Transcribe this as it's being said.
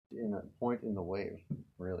in a point in the wave,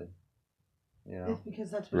 really. You know, it's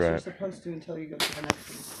because that's what you're supposed to until you go to the next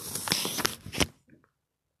one.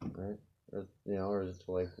 right? Or, you know, or is it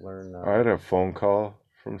to like learn? I had a phone call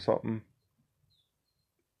from something,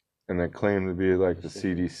 and they claimed to be like the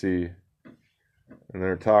CDC, and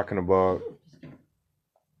they're talking about.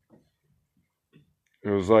 It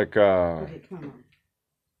was like Okay, come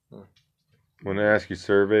on. when they ask you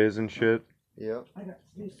surveys and shit. Yep. I got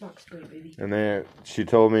new socks for you, baby. And she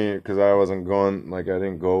told me, because I wasn't going, like I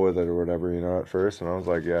didn't go with it or whatever, you know, at first. And I was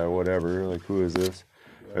like, yeah, whatever. Like, who is this?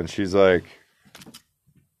 And she's like,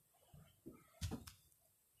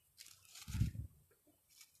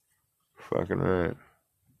 fucking right.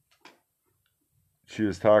 She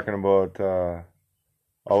was talking about,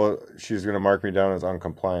 she's going to mark me down as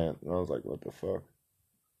uncompliant. And I was like, what the fuck?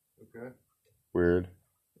 Okay. Weird.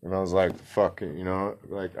 And I was like, fuck it, you know,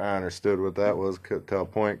 like I understood what that was to a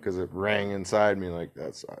point because it rang inside me like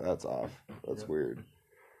that's off. That's weird.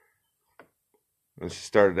 And she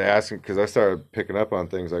started asking, because I started picking up on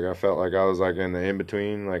things. Like I felt like I was like in the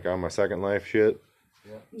in-between, like on my second life shit.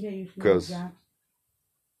 Yeah. Because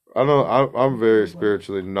I know I'm very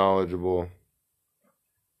spiritually knowledgeable.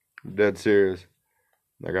 Dead serious.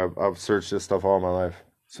 Like I've searched this stuff all my life.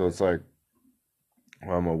 So it's like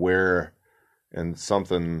I'm aware, and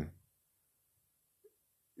something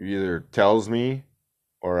either tells me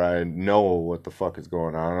or I know what the fuck is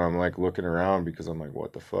going on. And I'm like looking around because I'm like,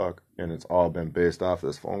 what the fuck? And it's all been based off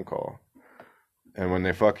this phone call. And when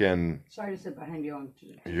they fucking... Sorry to sit behind you on...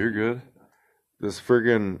 You're good. This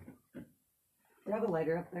friggin... You have a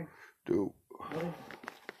lighter up there? Dude.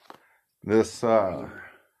 This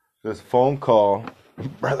phone call...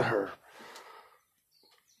 Brother.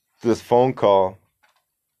 This phone call...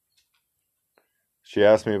 She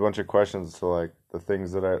asked me a bunch of questions to like the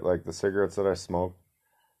things that I... Like the cigarettes that I smoked.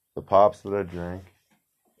 The pops that I drank.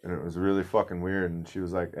 And it was really fucking weird. And she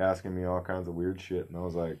was like asking me all kinds of weird shit. And I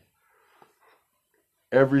was like...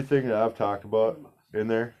 Everything that I've talked about in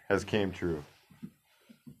there has came true.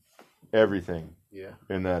 Everything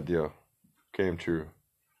in that deal came true.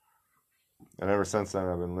 And ever since then,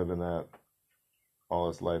 I've been living that, all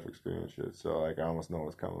this life experience shit. So, like, I almost know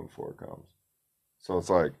what's coming before it comes. So it's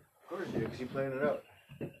like... Of course, dude, because you planned it out.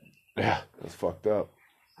 Yeah, it's fucked up.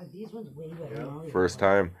 Are these ones way better? Yeah. First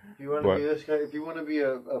time. If you want to be this guy, if you want to be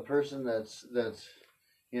a person that's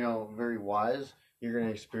you know, very wise, you're going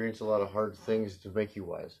to experience a lot of hard things to make you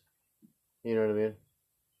wise. You know what I mean?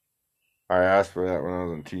 I asked for that when I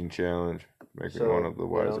was in Teen Challenge, making one of the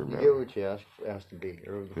wiser men. You get what you asked to be,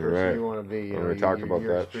 or the person you want to be. You know, we talked about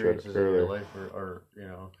your that experiences shit in earlier. your life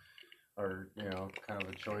are kind of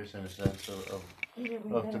a choice in a sense of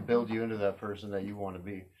to build you into that person that you want to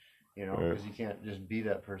be. You know, because you can't just be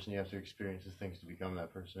that person. You have to experience the things to become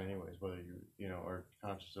that person, anyways. Whether you know are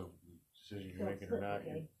conscious of the decision you're making or not.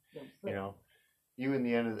 You know, you at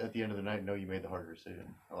the end of the night know you made the harder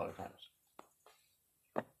decision a lot of times.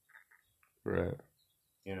 Right.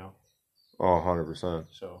 You know. Oh, 100%.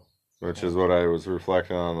 So. Which is what I was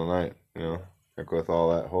reflecting on tonight. You know, like with all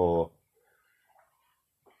that whole.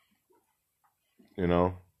 You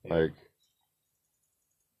know, like.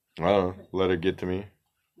 I don't know. Let it get to me.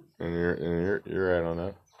 And you're right on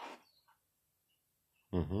that.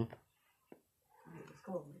 Mm-hmm.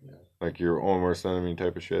 Like your own worst enemy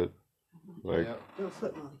type of shit. Like. Don't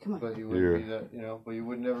slip, Molly. Come on. But you wouldn't be that, you know. But you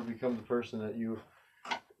would never become the person that you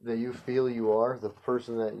feel you are. The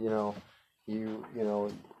person that you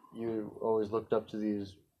always looked up to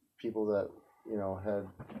these people that had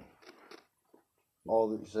all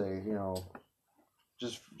that say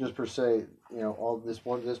just per se all this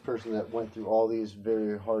person that went through all these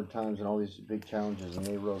very hard times and all these big challenges and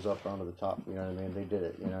they rose up onto the top. You know what I mean? They did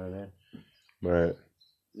it. You know what I mean? Right.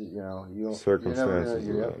 Circumstances.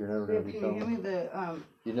 You're never going to become. Can you give me the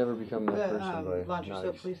You never become that person by launch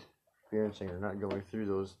yourself, please. Experiencing or not going through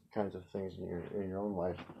those kinds of things in your own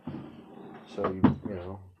life. So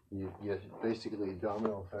you basically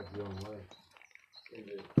domino effect your own life.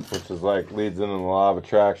 Which is like leads into the law of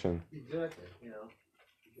attraction. Exactly.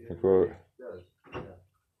 Like what? It does. Yeah.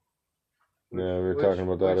 We were talking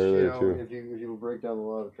about that earlier too. If you break down the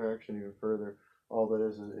law of attraction even further, all that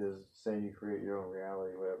is saying you create your own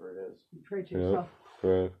reality, whatever it is. You create yourself.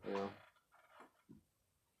 Right. You know.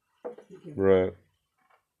 Right.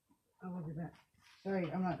 I will be back.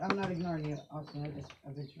 Sorry, I'm not ignoring you, Austin.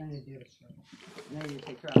 I've been trying to do this. Now you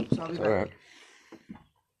take care of it. So I'll be back. All right.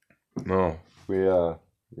 No,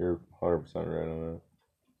 you're 100% right on that.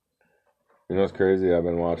 You know what's crazy? I've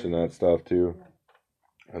been watching that stuff too,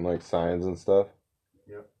 and like signs and stuff.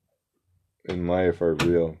 Yep. In life are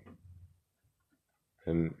real.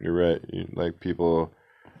 And you're right. Like people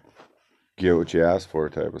get what you ask for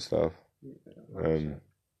type of stuff. And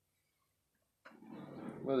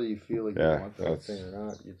whether you feel like you want that thing or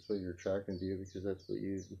not, it's what you're attracting to you, because that's what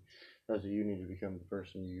you need to become the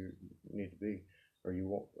person you need to be, or you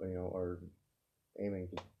won't, are aiming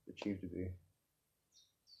to achieve to be.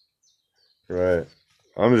 Right.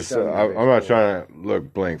 I'm not trying to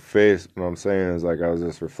look blank faced. What I'm saying is, like, I was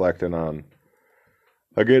just reflecting on.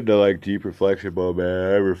 I get into like deep reflection mode,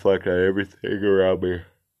 man. I reflect on everything around me,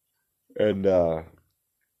 and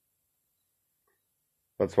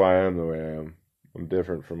that's why I am the way I am. I'm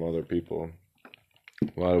different from other people.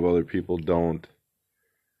 A lot of other people don't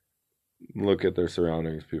look at their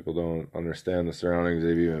surroundings. People don't understand the surroundings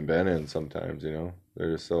they've even been in sometimes,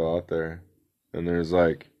 They're just so out there. And there's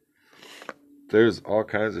all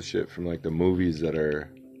kinds of shit from like the movies that are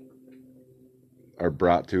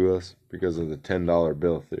brought to us because of the $10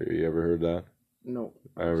 bill theory. You ever heard that? No.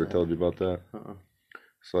 I ever told you about that?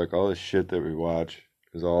 So like all this shit that we watch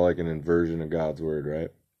is all like an inversion of God's word,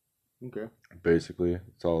 right? Okay. Basically,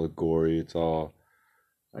 it's all gory. It's all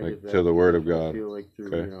like to the word of God. I feel like through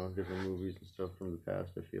different movies and stuff from the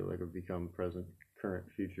past, I feel like I've become present, current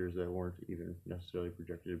futures that weren't even necessarily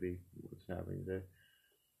projected to be what's happening today.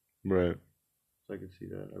 Right. So I can see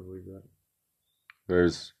that. I believe that.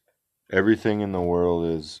 There's everything in the world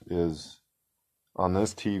is on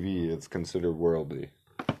this TV. It's considered worldly.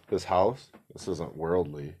 This house, this isn't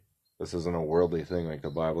worldly. This isn't a worldly thing like the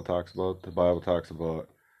Bible talks about. The Bible talks about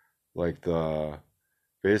like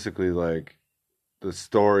basically like the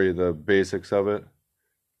story, the basics of it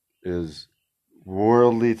is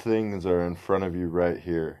worldly things are in front of you right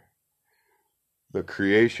here. The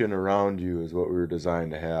creation around you is what we were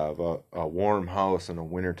designed to have. A warm house in the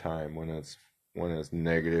wintertime when it's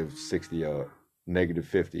negative 60 out, negative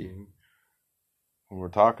 50. Mm-hmm. When we're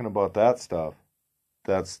talking about that stuff,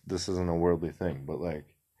 this isn't a worldly thing, but like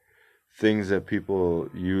things that people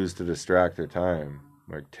use to distract their time,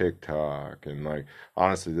 like TikTok and like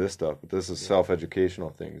honestly this stuff, but this is self-educational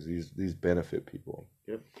things. These benefit people.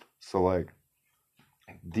 Yep. So like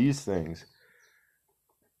these things,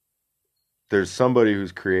 there's somebody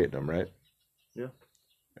who's creating them, right? Yeah.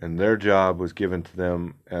 And their job was given to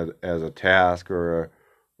them as a task or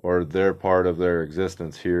their part of their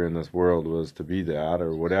existence here in this world was to be that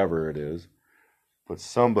or whatever it is. But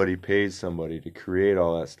somebody pays somebody to create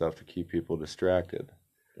all that stuff to keep people distracted.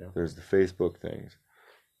 Yeah. There's the Facebook things.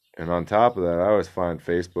 And on top of that, I always find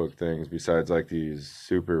Facebook things, besides like these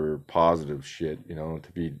super positive shit,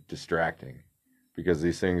 to be distracting. Because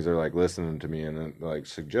these things are like listening to me and then like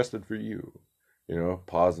suggested for you,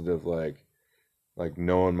 positive, like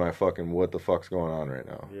knowing my fucking what the fuck's going on right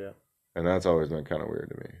now. Yeah. And that's always been kind of weird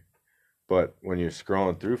to me. But when you're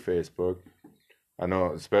scrolling through Facebook, I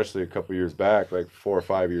know, especially a couple years back, like 4 or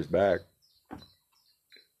 5 years back,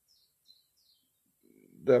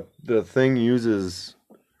 the thing uses,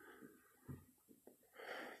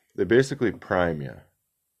 they basically prime you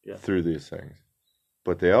through these things.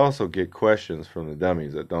 But they also get questions from the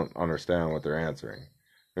dummies that don't understand what they're answering.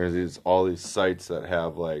 There's all these sites that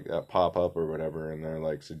have like that pop up or whatever, and they're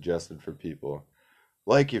like suggested for people.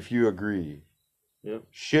 Like if you agree. Yep.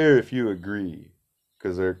 Share if you agree.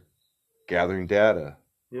 Because they're gathering data.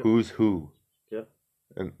 Yep. Who's who. Yep.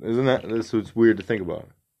 And isn't this what's weird to think about?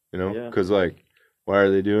 Yeah. Because like, why are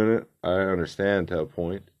they doing it? I understand to a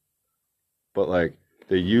point. But like,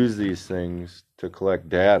 they use these things to collect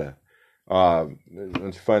data. Don't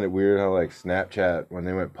you find it weird how like Snapchat, when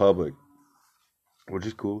they went public, which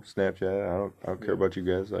is cool, Snapchat, I don't care about you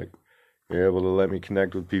guys, like you're able to let me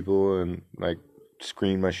connect with people and like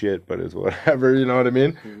screen my shit, but it's whatever, you know what I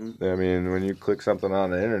mean? Mm-hmm. I mean, when you click something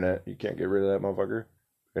on the internet, you can't get rid of that motherfucker,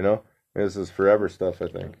 This is forever stuff, I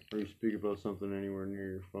think. Or you speak about something anywhere near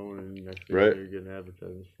your phone and next thing you're getting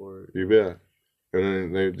advertisements for it. You bet. And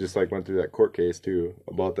then they just like went through that court case too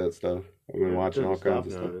about that stuff. I've been watching all kinds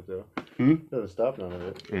of stuff. It though. It doesn't stop none of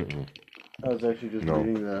it. Mm-mm. I was actually just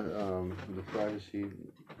reading the privacy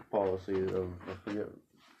policy of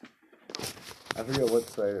I forget what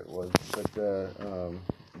site it was, but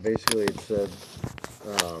basically it said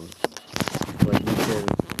like you can,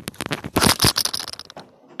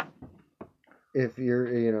 if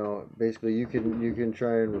you're basically you can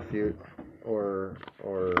try and refute or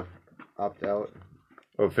opt out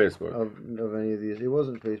of Facebook of any of these. It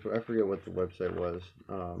wasn't Facebook. I forget what the website was.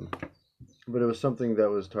 But it was something that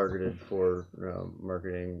was targeted for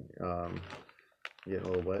marketing. Getting a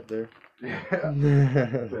little wet there. Yeah.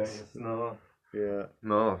 No. Yeah.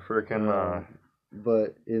 No, freaking.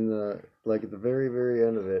 But in the at the very, very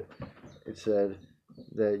end of it, it said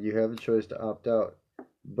that you have the choice to opt out,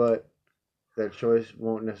 but that choice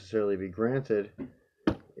won't necessarily be granted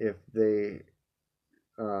if they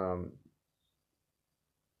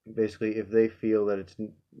basically if they feel that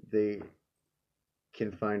they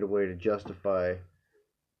can find a way to justify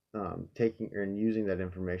taking and using that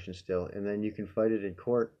information still, and then you can fight it in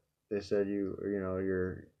court. They said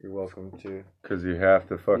you're welcome to. Because you have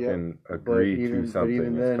to fucking agree to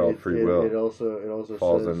something. It's called free will. It also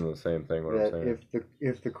falls says into the same thing. What I'm that saying.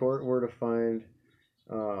 if the court were to find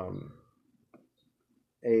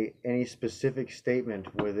any specific statement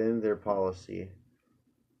within their policy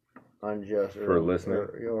unjust For listening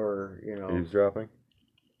or eavesdropping,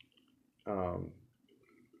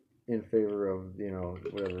 in favor of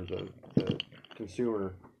whatever the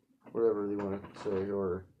consumer, whatever they want to say,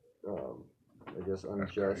 or I guess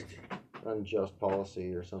unjust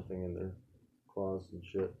policy or something in their clause and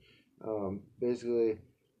shit. Basically, if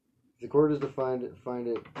the court is to find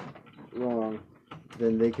it wrong,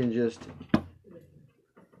 then they can just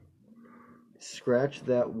scratch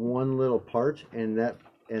that one little part, and that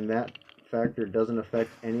factor doesn't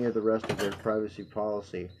affect any of the rest of their privacy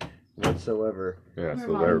policy whatsoever. Yeah,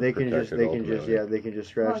 so they're they can just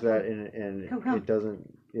scratch that, and Come. it doesn't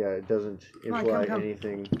imply come.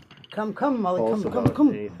 anything Come, Molly, false come, about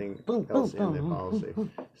come. anything Boom, else boom, in their boom. policy.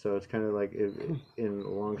 So it's kind of like, in a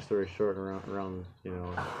long story short, around the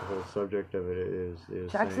whole subject of it is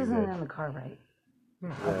Jax saying isn't that, in the car, right?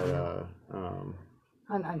 that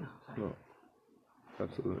I know. No,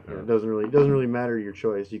 absolutely. it doesn't really matter your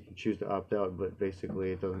choice. You can choose to opt out, but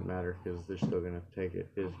basically it doesn't matter because they're still gonna take it.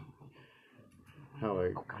 Is how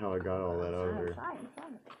I got all that out of her.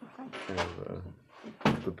 Kind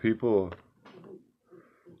of, The people.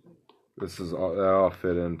 This is all that all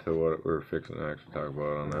fit into what we're fixing to actually talk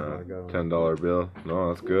about on that $10 bill. No,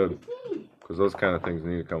 that's good, because those kind of things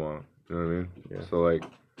need to come out. You know what I mean? Yeah. So like,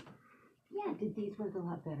 Yeah, did these work a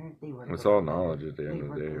lot better? They work. it's all knowledge at the end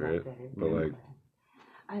of the day, right? But like,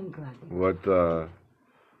 I'm glad. what the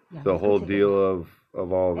whole deal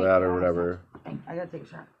of all that or whatever I gotta take a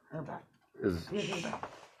shot. Go back. is.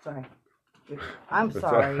 Sorry. I'm It's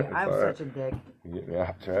sorry. all right, I'm it's all such a dick. You get me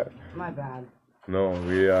off track. My bad. No,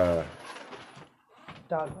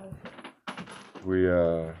 Dog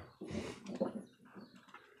life.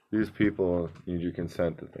 these people need your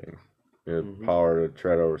consent to things. You have power to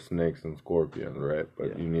tread over snakes and scorpions, right?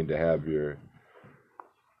 But you need to have you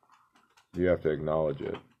have to acknowledge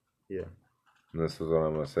it. Yeah. And this is what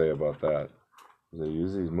I'm going to say about that. They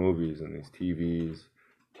use these movies and these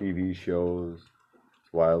TV shows.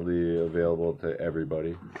 It's widely available to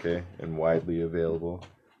everybody, okay? And widely available.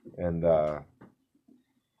 And to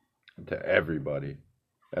everybody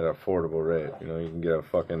at an affordable rate. You can get a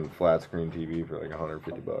fucking flat screen TV for like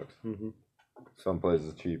 $150. Mm-hmm. Some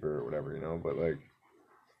places cheaper or whatever, but like,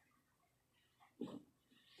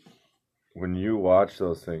 when you watch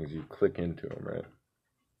those things, you click into them, right?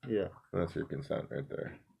 Yeah. And that's your consent right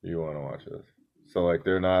there. You want to watch this. So like,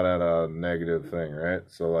 they're not at a negative thing, right?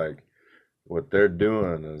 So like, what they're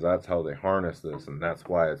doing is that's how they harness this, and that's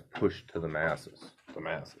why it's pushed to the masses,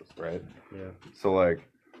 right? Yeah. So like,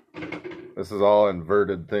 this is all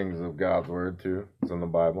inverted things of God's word too. It's in the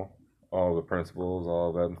Bible. All the principles, all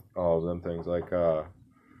of them things, like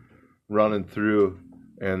running through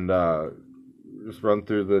and just run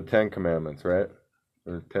through the 10 commandments, right?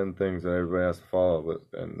 There's 10 things that everybody has to follow,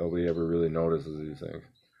 and nobody ever really notices these things.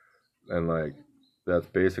 And like, that's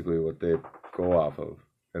basically what they go off of.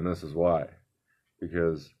 And this is why.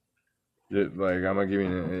 Because, like, I'm going to give you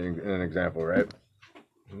an example, right?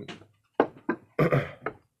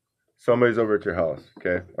 Somebody's over at your house,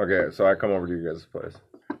 okay? Okay, so I come over to you guys' place,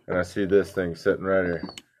 and I see this thing sitting right here,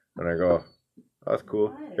 and I go, that's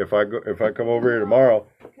cool. If I come over here tomorrow,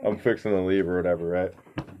 I'm fixing to leave or whatever, right?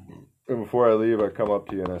 And before I leave, I come up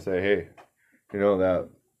to you and I say, hey, that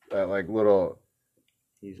like little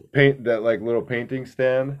little painting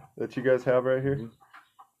stand that you guys have right here,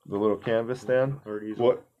 the little canvas stand.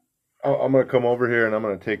 What? I'm gonna come over here and I'm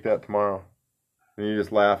gonna take that tomorrow, and you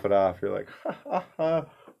just laugh it off. You're like, ha ha ha.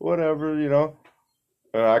 Whatever,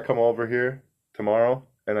 And I come over here tomorrow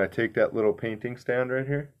and I take that little painting stand right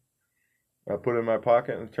here. I put it in my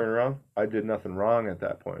pocket and turn around. I did nothing wrong at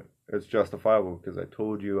that point. It's justifiable because I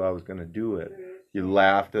told you I was going to do it. You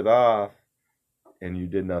laughed it off and you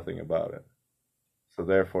did nothing about it. So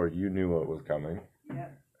therefore you knew what was coming. Yeah.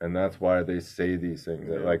 And that's why they say these things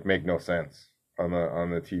that like make no sense on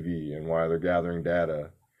the TV, and why they're gathering data.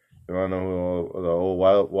 They want to know who the old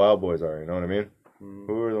wild boys are, you know what I mean?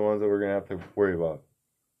 Who are the ones that we're going to have to worry about?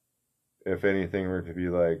 If anything were to be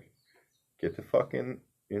like, get the fucking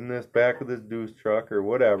in this back of this deuce truck or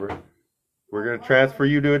whatever. We're going to transfer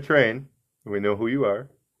you to a train. We know who you are.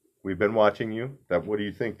 we've been watching you. What do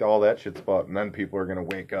you think all that shit's about? And then people are gonna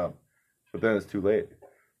wake up, but then it's too late.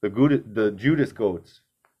 The Judas goats.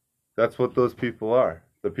 That's what those people are.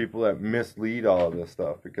 The people that mislead all of this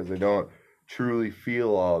stuff because they don't truly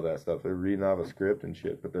feel all of that stuff. They're reading off a script and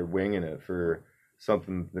shit, but they're winging it for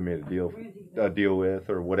something they made a deal with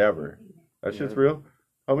or whatever. That shit's real.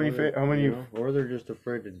 How many? Or they're just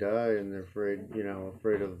afraid to die, and they're afraid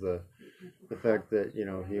of the fact that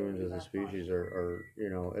humans as a species are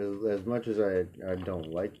as much as I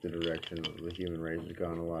don't like the direction of the human race has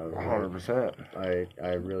gone a lot of 100%.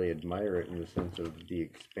 I really admire it in the sense of the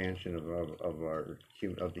expansion of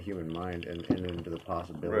the human mind and into the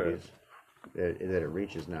possibilities that it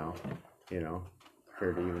reaches now.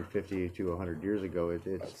 Compared to even 50 to 100 years ago,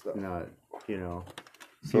 it's not.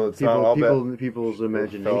 So it's not all bad. People's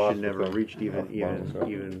imagination never reached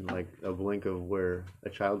even like a blink of where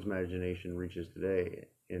a child's imagination reaches today.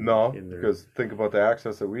 Because think about the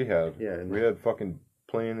access that we had. Yeah, we had fucking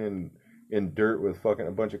playing in dirt with fucking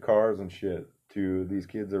a bunch of cars and shit. To these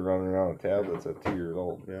kids are running around with tablets at 2 years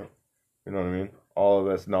old. Yeah, you know what I mean. All of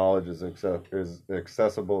this knowledge is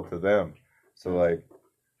accessible to them. So like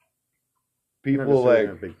people like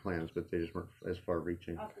have big plans, but they just weren't as far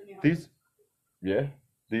reaching.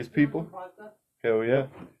 These people, hell yeah,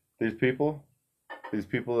 these people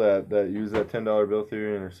that use that $10 bill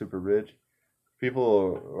theory and are super rich,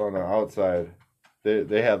 people on the outside,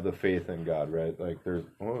 they have the faith in God, right? Like there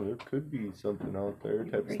could be something out there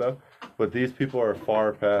type of stuff, but these people are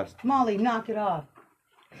far past. Molly, knock it off.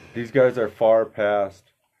 These guys are far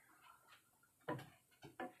past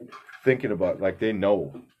thinking about, like they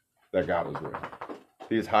know that God is real.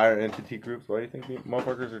 These higher entity groups, why do you think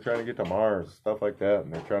motherfuckers are trying to get to Mars, stuff like that,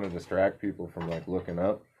 and they're trying to distract people from like looking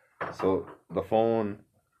up. So the phone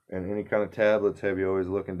and any kind of tablets have you always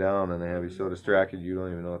looking down, and they have you so distracted you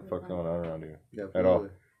don't even know what the fuck's going on around you at all.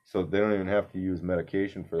 So they don't even have to use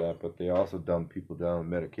medication for that, but they also dumb people down with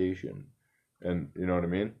medication, and you know what I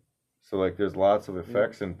mean. So like there's lots of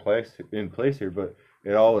effects in place here, but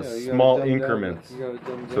it all is small increments. You gotta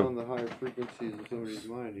dumb down the higher frequencies of somebody's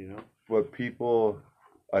mind, But people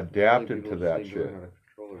adapted to that shit,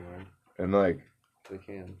 and like they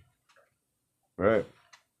can, right?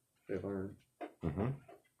 They learn.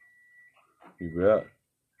 You bet.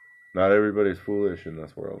 Not everybody's foolish in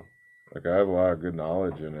this world. Like I have a lot of good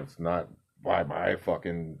knowledge, and it's not by my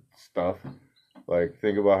fucking stuff. Like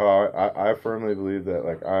think about how I firmly believe that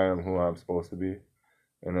like I am who I'm supposed to be,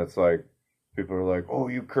 and it's like people are like, oh,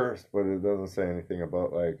 you cursed, but it doesn't say anything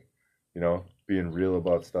about like being real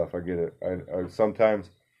about stuff. I get it. I sometimes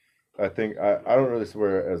I think I don't really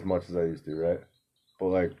swear as much as I used to, right? But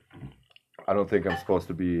like I don't think I'm supposed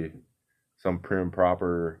to be some prim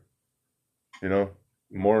proper,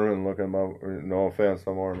 Mormon looking. No offense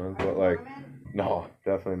to Mormons, but like no,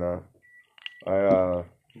 definitely not.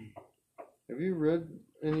 Have you read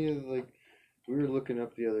any of we were looking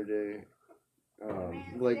up the other day,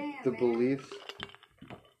 like the beliefs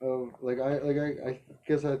of I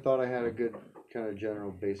guess I thought I had a good kind of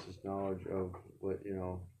general basis knowledge of what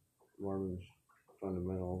Mormon's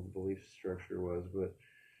fundamental belief structure was, but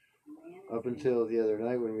up until the other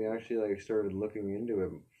night when we actually started looking into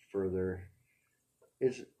it further,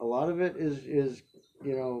 it's a lot of it is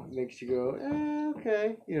makes you go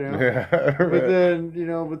okay Yeah, but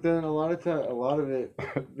then a lot of it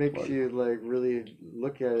makes you really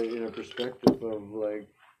look at it in a perspective of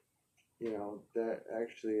that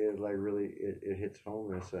actually is really it hits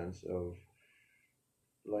home in a sense of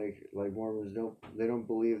like Mormons don't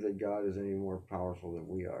believe that God is any more powerful than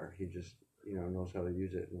we are. He just knows how to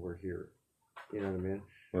use it, and we're here. You know what I mean?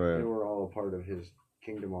 Right. And we're all a part of His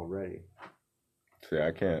kingdom already. See,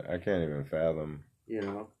 I can't even fathom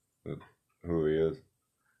who He is.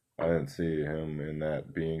 I didn't see Him in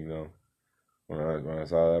that being though. When I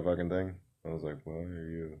saw that fucking thing, I was like, "Well, are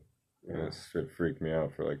you?" And it freaked me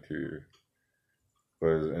out for like 2 years.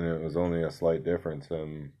 And it was only a slight difference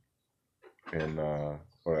in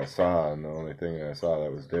what I saw, and the only thing that I saw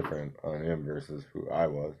that was different on him versus who I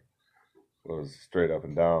was straight up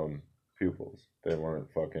and down pupils. They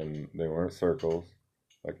weren't circles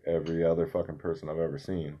like every other fucking person I've ever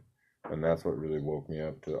seen. And that's what really woke me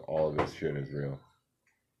up to all of this shit is real.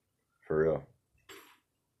 For real.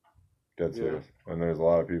 Dead serious. And there's a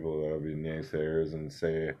lot of people that'll be naysayers and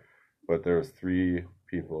say, but there was 3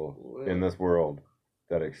 people in this world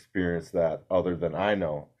that experienced that other than I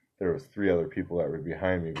know. There was 3 other people that were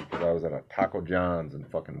behind me because I was at a Taco John's in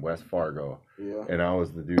fucking West Fargo. Yeah. And I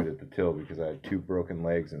was the dude at the till because I had 2 broken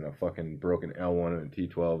legs and a fucking broken L1 and a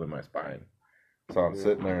T12 in my spine. So I'm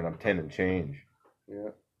sitting there and I'm 10 and change. Yeah.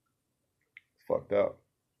 It's fucked up.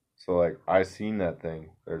 So, like, I seen that thing.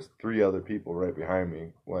 There's 3 other people right behind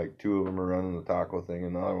me. Like, 2 of them are running the taco thing,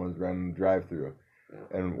 and the other one's running the drive-through.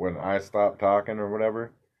 Yeah. And when I stopped talking or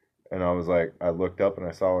whatever, and I was like, I looked up and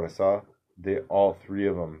I saw what I saw, all 3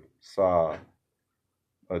 of them saw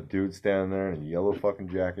a dude standing there in a yellow fucking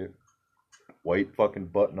jacket, white fucking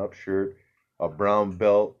button-up shirt, a brown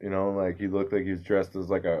belt, you know, like he looked like he was dressed as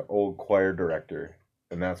like an old choir director.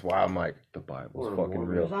 And that's why I'm like, the Bible's fucking If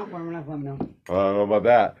real. it's not warm enough, let me know. Well, I don't know about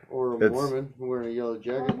that. Or a Mormon wearing a yellow Or a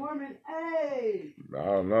jacket. Mormon, hey! I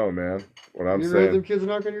don't know, man. What I'm You ever saying. had them kids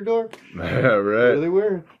knock on your door? Yeah, What are right. they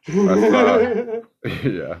wearing?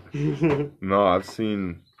 Yeah. No, I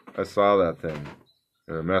saw that thing.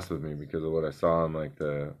 And it messed with me because of what I saw on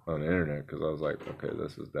the internet. Because I was like, okay,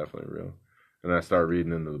 this is definitely real. And I start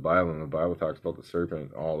reading into the Bible, and the Bible talks about the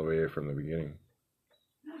serpent all the way from the beginning.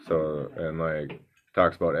 So, and like,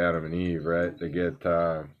 talks about Adam and Eve, right? They get,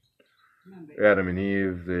 Adam and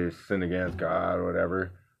Eve, they sinned against God or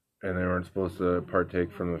whatever, and they weren't supposed to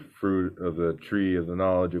partake from the fruit of the tree of the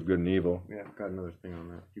knowledge of good and evil. Yeah, got another thing on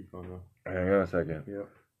that. Keep going though. Hang on a second. Yep.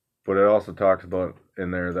 But it also talks about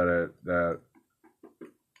in there that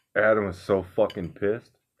Adam was so fucking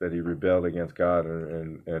pissed that he rebelled against God,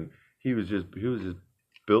 and he was just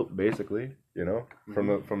built basically, you know, from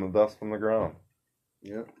the dust from the ground.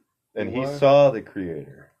 Yep. And he saw the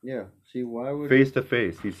Creator. Yeah. See, why would Face to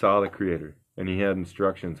face, he saw the Creator, and he had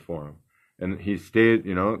instructions for him. And he stayed,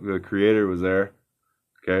 you know, the Creator was there.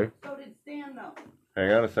 Okay? So did Stan, though.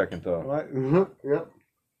 Hang on a second, though. What? Yep.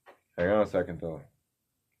 Hang on a second, though.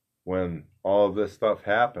 When all of this stuff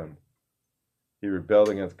happened, he rebelled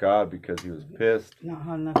against God because he was pissed. Not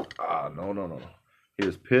hot enough. No. He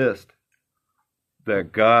was pissed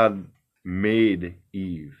that God made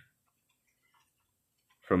Eve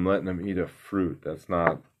from letting them eat a fruit. That's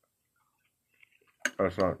not.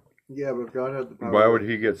 Yeah, but if God had the power. Why would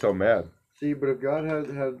he get so mad? See, but if God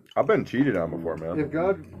had. I've been cheated on before, man. If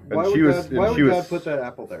God. And Why she would was- God, why and would she was God put that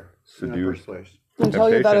apple there in the seduced. first place? And tell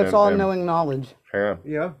you that Temptation it's all and- knowing knowledge. Hang on.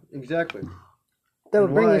 Yeah, exactly. That would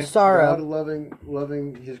And bring why you sorrow. God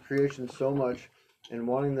loving his creation so much and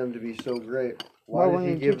wanting them to be so great. Why Why did wouldn't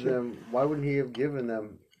he he give teach it? them? Why wouldn't he have given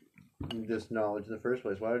them this knowledge in the first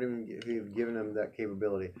place? Why didn't he have given them that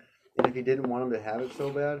capability? And if he didn't want them to have it so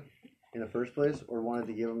bad in the first place, or wanted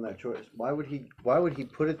to give them that choice, why would he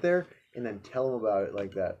put it there and then tell them about it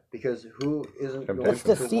like that? Because who isn't going It's to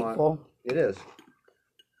want? deceitful. It is.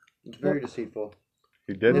 It's very deceitful.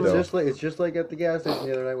 He did It's though. It's just like at the gas station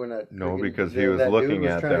the other night when that. No, freaking- because he that was dude looking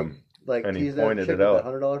was at trying to, them, like, and he tease that pointed chick it with out. the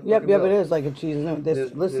 $100 Yep, fucking it bill. is like a cheese. No,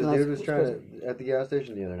 This listen, dude that's was trying to at the gas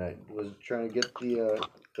station the other night. Was trying to get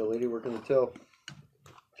the lady working the till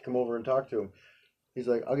to come over and talk to him. He's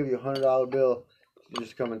like, "I'll give you $100 bill. You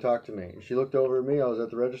just come and talk to me." And she looked over at me. I was at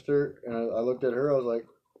the register, and I looked at her. I was like,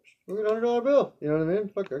 "Look at $100 bill." You know what I mean?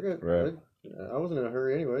 Fuck, I got. Right. I wasn't in a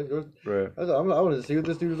hurry anyways. Right. I wanted to see what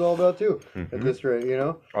this dude was all about too. Mhm. At this rate, you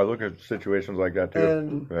know. I look at situations like that too.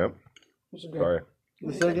 And Yep. Sorry.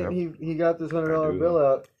 the second he got this $100 I do bill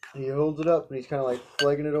out, he holds it up and he's kind of like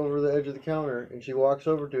flagging it over the edge of the counter. And she walks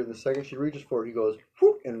over to it. And the second she reaches for it, he goes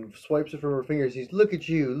whoop, and swipes it from her fingers. He's look at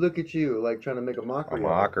you, like trying to make a A mockery. of it,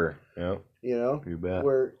 mocker. Yeah. you know, You bet.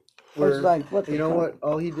 where It's like, what the you know fuck?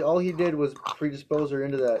 what? All he did was predispose her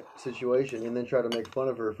into that situation and then try to make fun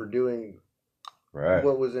of her for doing Right.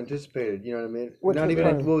 what was anticipated. You know what I mean? Which Not was even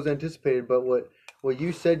funny. what was anticipated, but what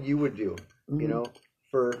you said you would do. Mhm. You know,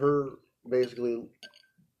 for her basically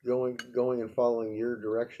going and following your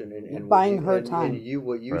direction and Buying what you, her and, time. and you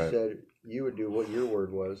what you Right. said you would do, what your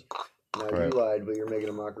word was. Now you Right. lied, but you're making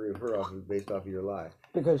a mockery of her based off of your lie.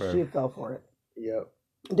 Because Right. she fell for it. Yep.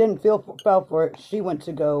 Fell for it. She went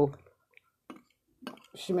to go.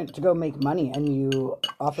 She went to go make money, and you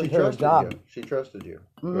offered She her a trusted job. you. She trusted you.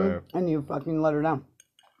 Mhm. Right. And you fucking let her down.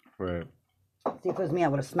 Right. See, if it was me, I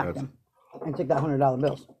would have smacked That's- him and took that $100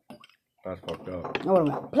 bills. That's fucked up. I would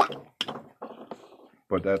have went. "Plop."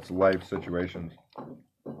 But that's life situations.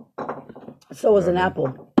 So was an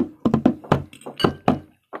apple.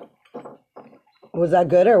 Was that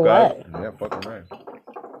good or what? Yeah, fucking right.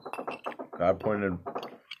 God pointed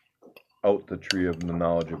out the tree of the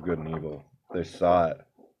knowledge of good and evil. They saw it.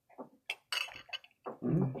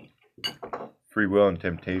 Free will and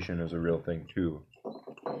temptation is a real thing too.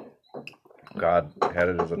 God had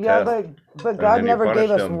it as a Yeah, test. but and God then he never gave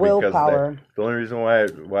punished us them because willpower. the only reason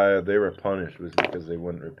why they were punished was because they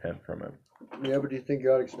wouldn't repent from it. Yeah, but do you think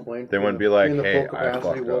God explained? They in wouldn't the- be like, in the "Hey, full I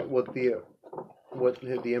capacity fucked up."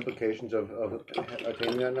 what the implications of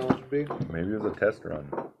attaining that knowledge would be? Maybe it was a test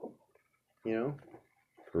run. You know?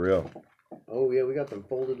 For real. Oh yeah, we got them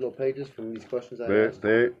folded little pages from these questions I They asked.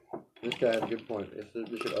 they This guy had a good point.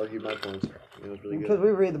 We should argue my points. It was really Because good.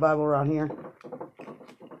 we read the Bible around here.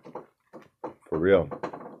 For real.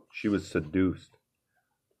 She was seduced.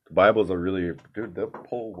 The Bible's a really... Dude, they'll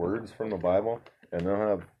pull words from the Bible, and they'll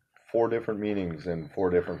have 4 different meanings in 4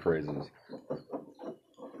 different phrases.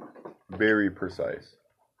 Very precise.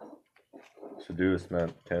 Seduced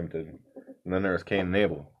meant tempted. And then there's Cain and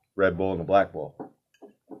Abel. Red bull and the black bull.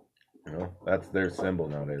 You know, that's their symbol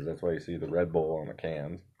nowadays. That's why you see the red bull on the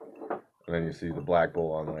cans. And then you see the black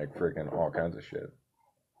bull on, like, freaking all kinds of shit.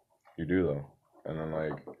 You do, though. And then,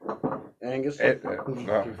 like... Angus?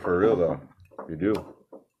 No, for real, though. You do.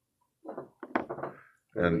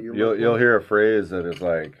 And you'll hear a phrase that is,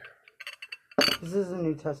 like... This is the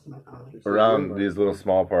New Testament. Obviously. Around these little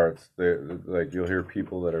small parts, like, you'll hear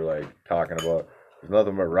people that are, like, talking about... There's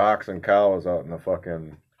nothing but rocks and cows out in the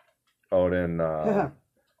fucking... Out in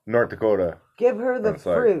North Dakota. Give her the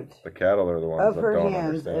fruit like, the cattle are the ones of that her don't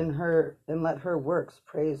hands understand. and let her works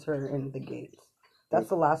praise her in the gates. That's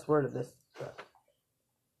the last word of this book.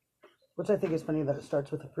 Which I think is funny that it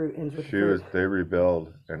starts with the fruit, ends with the fruit. They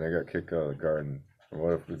rebelled and they got kicked out of the garden. And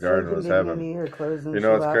what if the garden was heaven? You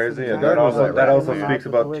know, it's crazy. And that also speaks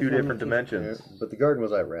about 2 different dimensions. Yeah, but the garden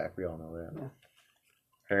was Iraq. We all know that. Yeah.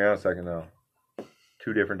 Hang on a second now.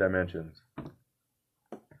 2 different dimensions.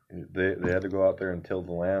 They had to go out there and till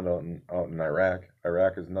the land out in Iraq.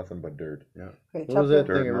 Iraq is nothing but dirt. Yeah. Okay, What was that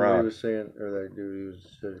dirt thing and everybody rock. was saying, or that dude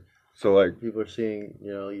was saying? So, like, People are seeing,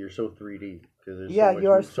 you're so 3D because there's Yeah,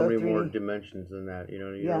 you are so many 3D. more dimensions than that.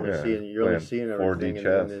 You're Yeah. only Yeah, seeing playing everything 4D in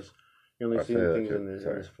chess. this. You're only I seeing say that things shit, in this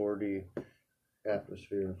sorry. 4D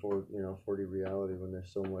atmosphere and 4D reality when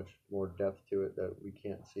there's so much more depth to it that we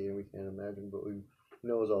can't see and we can't imagine, but we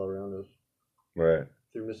know is all around us right.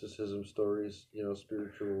 through mysticism, stories,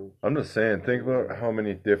 spiritual. I'm just saying, think about how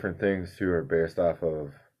many different things, too, are based off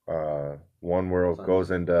of one world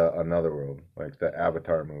goes into another world. Like the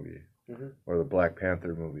Avatar movie. Mhm. Or the Black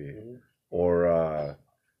Panther movie. Mhm. Or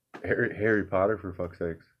Harry Potter, for fuck's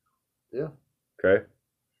sakes. Yeah. Okay?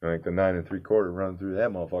 Like the 9 3/4 run through that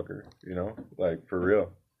motherfucker, like for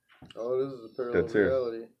real. All it is a parallel That's it.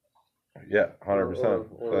 reality. Yeah, 100%.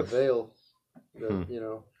 Or a veil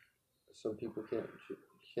that some people can't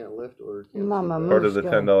lift or can't Mama see. Part of the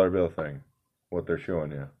Moose $10 bill thing, what they're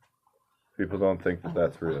showing you. People don't think that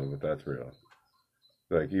that's real, but that's real.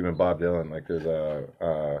 Like even Bob Dylan, like there's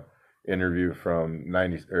a interview from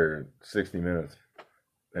 60 Minutes,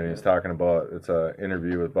 and he's talking about, it's a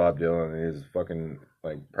interview with Bob Dylan, and he's fucking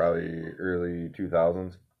like probably early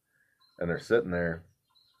 2000s, and they're sitting there,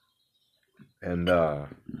 and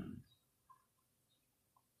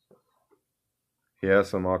he asks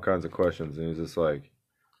them all kinds of questions, and he's just like,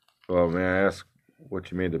 well, may I ask what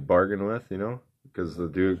you made a bargain with,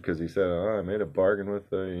 because he said, I made a bargain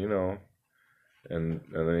with and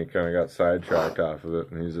then he kind of got sidetracked off of it,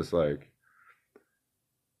 and he's just like,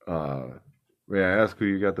 may I ask who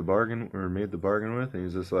you got the bargain or made the bargain with? And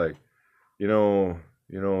he's just like, the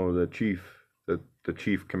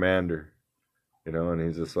chief commander, and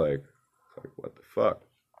he's just like, what the fuck?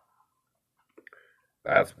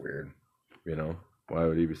 That's weird, why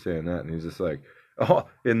would he be saying that? And he's just like, oh,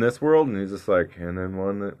 in this world? And he's just like, and then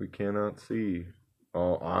one that we cannot see,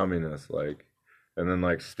 all ominous, like, and then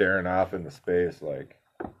like staring off into space, like,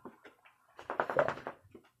 fuck.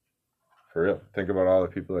 For real. Think about all the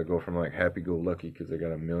people that go from like happy-go-lucky because they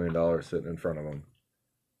got $1 million sitting in front of them,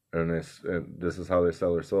 and this is how they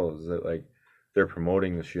sell their souls. Is that like they're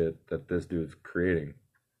promoting the shit that this dude's creating,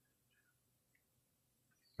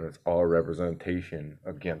 and it's all representation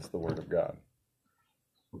against the Word of God.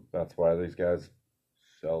 That's why these guys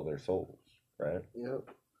sell their souls, right? Yep.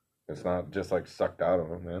 It's not just like sucked out of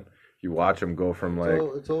them, man. You watch them go from like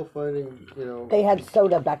It's all finding, They had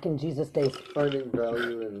soda back in Jesus' days. finding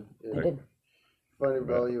value in They did. finding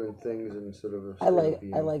value in things instead of a I like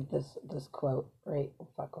being. this quote. Right,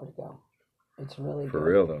 fuck, where'd it go? It's really for good.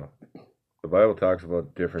 real though. The Bible talks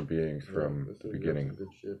about different beings from This the is beginning. good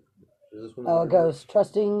shit. Is this one Oh, that it goes,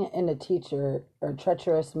 trusting in a teacher or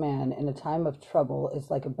treacherous man in a time of trouble is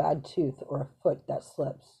like a bad tooth or a foot that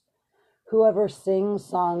slips. Whoever sings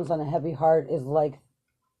songs on a heavy heart is like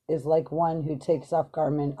one who takes off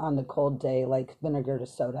garment on the cold day, like vinegar to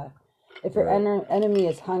soda. If your Right. enemy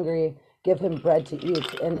is hungry, give him bread to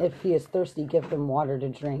eat, and if he is thirsty, give him water to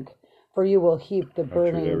drink. For you will heap the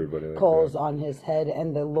treat everybody burning like coals that. on his head,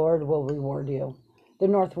 and the Lord will reward you. The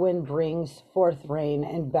north wind brings forth rain,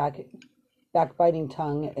 and backbiting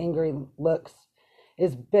tongue, angry looks.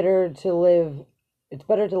 It's better to live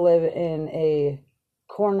in a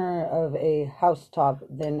corner of a housetop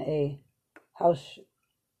than a house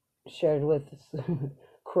shared with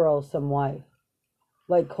quarrelsome wife.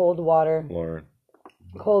 like cold water. Lauren.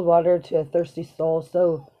 Cold water to a thirsty soul,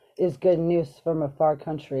 so is good news from a far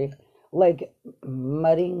country. Like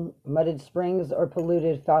mudded springs or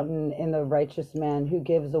polluted fountain in the righteous man who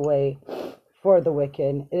gives away for the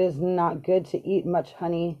wicked. It is not good to eat much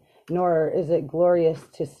honey, nor is it glorious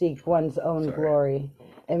to seek one's own glory.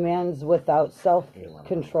 A man's without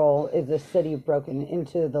self-control is a city broken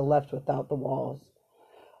into the left without the walls.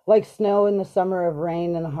 Like snow in the summer of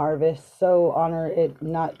rain and harvest, so honor it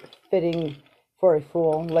not fitting for a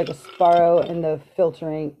fool. Like a sparrow in the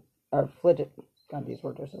filtering, or flitting, God, these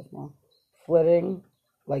words are so small. Flitting,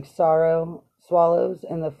 like sorrow, swallows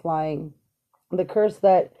in the flying. The curse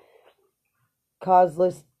that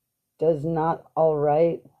causeless does not all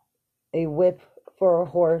right. A whip for a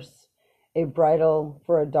horse, a bridle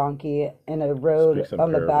for a donkey, and a road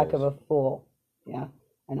on the back of a fool. Yeah,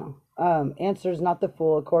 I know. Answers not the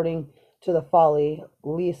fool according to the folly,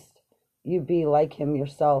 lest you be like him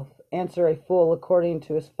yourself. Answer a fool according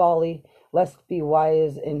to his folly, lest be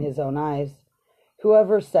wise in his own eyes.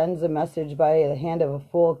 Whoever sends a message by the hand of a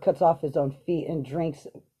fool cuts off his own feet and drinks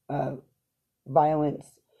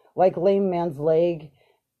violence. Like lame man's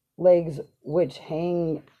legs which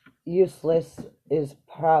hang useless is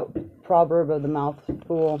proverb of the mouth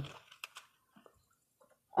fool.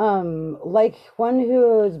 Like one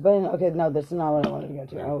who has been, okay, no, this is not what I wanted to go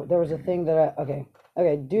to. Oh, there was a thing that okay,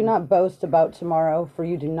 do not boast about tomorrow, for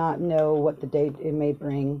you do not know what the day it may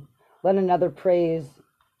bring. Let another praise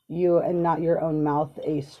you and not your own mouth,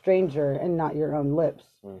 a stranger and not your own lips.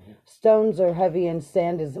 Mm-hmm. Stones are heavy and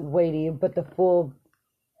sand is weighty, but the fool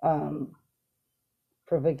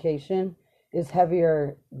provocation is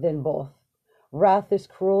heavier than both. Wrath is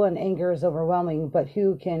cruel and anger is overwhelming, but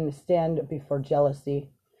who can stand before jealousy?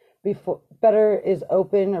 Better is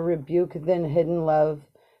open rebuke than hidden love.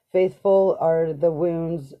 Faithful are the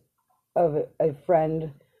wounds of a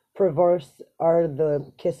friend. Perverse are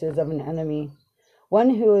the kisses of an enemy. One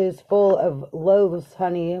who is full of loathes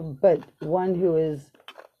honey, but one who is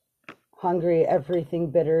hungry,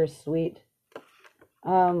 everything bitter is sweet.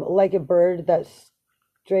 Like a bird that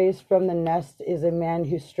strays from the nest is a man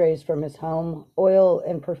who strays from his home. Oil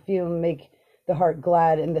and perfume make the heart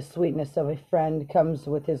glad, and the sweetness of a friend comes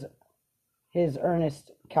with his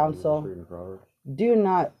earnest counsel. Do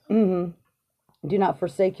not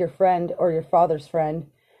forsake your friend or your father's friend,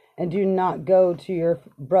 and do not go to your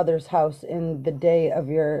brother's house in the day of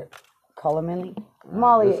your calamity.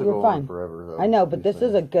 Molly, you're fine. Forever, I know, but this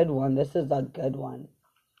is a good one. This is a good one.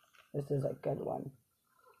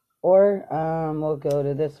 Or we'll go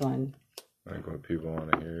to this one. I think what people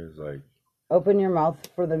want to hear is like, open your mouth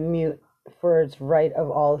for the mute, for it's right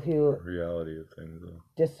of all who reality of things. Though.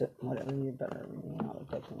 Whatever, you better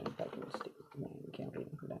fucking stupid. Man, you can't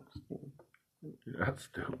read that. You're not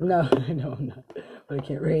stupid. No, I know I'm not. But I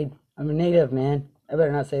can't read. I'm a native, man. I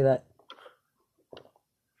better not say that.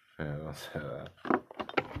 Yeah, don't say that.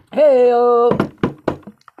 Hey-o!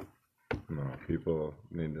 No, people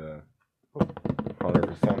need to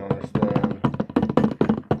 100% understand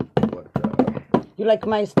what you like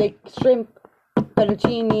my steak, shrimp,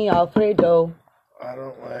 fettuccine, alfredo. I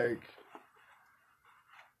don't like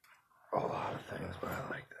a lot of things, but I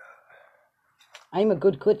like that. I'm a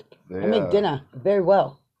good cook. Yeah. I make dinner very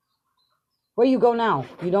well. Where you go now?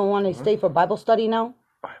 You don't want to stay for Bible study now?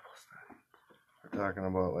 Bible study. We're talking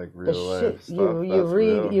about like real life stuff.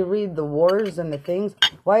 You read the wars and the things.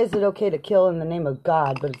 Why is it okay to kill in the name of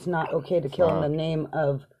God, but it's not okay to kill in the name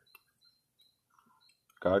of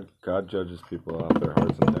God? God judges people off their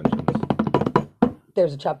heart's intentions.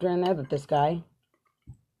 There's a chapter in there that this guy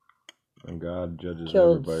and God judges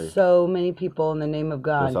killed everybody. So many people in the name of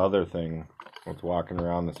God. This other thing, what's walking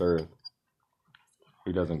around this earth,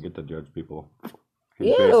 he doesn't get to judge people.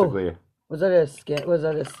 He's basically. Was that a skin? Was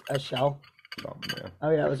that a shell? Oh, yeah.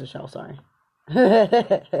 Oh yeah, it was a shell. Sorry.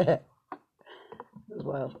 It was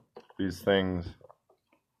wild. These things.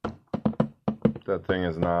 That thing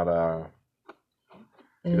is not.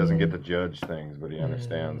 He doesn't get to judge things, but he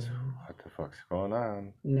understands what the fuck's going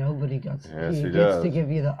on. Nobody gets. Yes, he gets does. To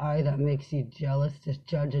give you the eye that makes you jealous to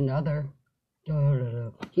judge another.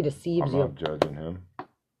 He deceives you. I'm not judging him.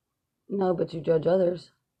 No, but you judge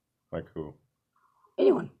others. Like who?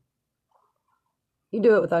 Anyone. You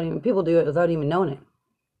do it without even. People do it without even knowing it.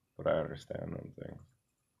 But I understand them things.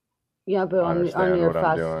 Yeah, but I understand on your what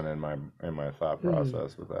I'm doing in my thought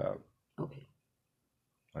process with that. Okay.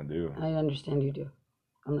 I do. I understand you do.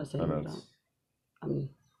 I'm not saying you don't.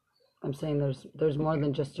 I'm saying there's more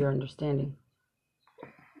than just your understanding.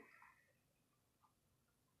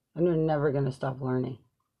 And you're never gonna stop learning.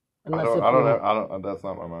 I don't. That's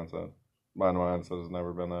not my mindset. My mindset has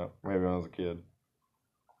never been that. Maybe when I was a kid.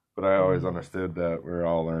 But I always understood that we were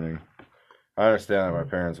all learning. I understand that my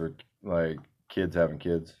parents were like kids having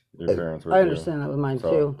kids. Your parents were. I understand that with mine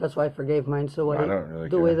too. That's why I forgave mine so I don't really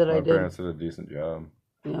the care. way that I my did. My parents did a decent job.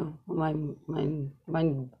 Yeah, mine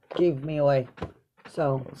gave me away.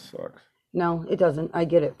 So that sucks. No, it doesn't. I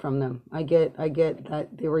get it from them. I get that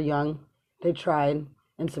they were young, they tried,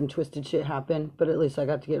 and some twisted shit happened. But at least I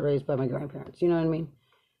got to get raised by my grandparents. You know what I mean?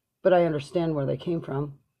 But I understand where they came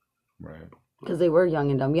from. Right. Because they were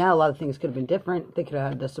young and dumb. Yeah, a lot of things could have been different. They could have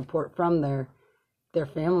had the support from their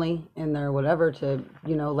family and their whatever to,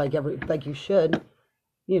 like you should,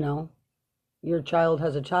 your child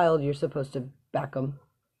has a child, you're supposed to back them.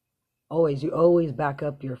 You always back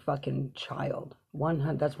up your fucking child.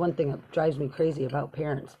 That's one thing that drives me crazy about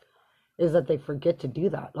parents, is that they forget to do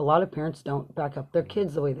that. A lot of parents don't back up their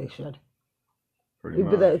kids the way they should. Pretty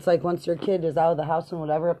much. It's like once your kid is out of the house and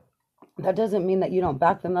whatever, that doesn't mean that you don't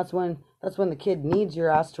back them. That's when the kid needs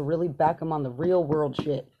your ass to really back them on the real world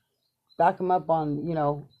shit. Back them up on,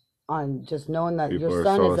 on just knowing that People your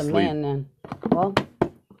son so is a asleep. man. And well,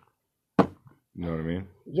 you know what I mean?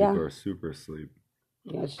 Yeah. People are super asleep.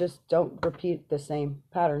 It's just don't repeat the same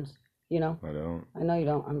patterns. I don't. I know you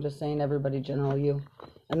don't. I'm just saying everybody, general you,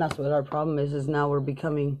 and that's what our problem is now we're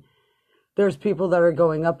becoming. There's people that are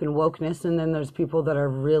going up in wokeness, and then there's people that are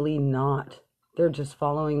really not. They're just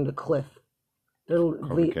following the cliff. They're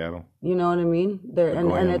cattle. You know what I mean?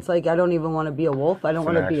 And it's like, I don't even want to be a wolf. I don't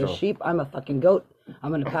want to be a sheep. I'm a fucking goat.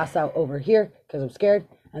 I'm going to pass out over here because I'm scared.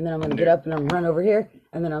 And then I'm going to get up and I'm run over here.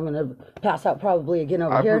 And then I'm going to pass out probably again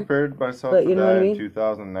over here. I prepared myself for that in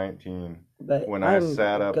 2019. But when I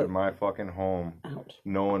sat up in my fucking home,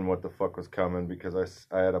 knowing what the fuck was coming, because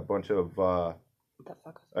I had a bunch of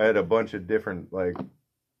different like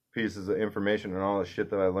pieces of information and all the shit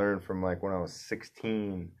that I learned from like when I was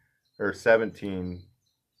 16 or 17,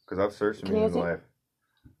 because I've searched me in life.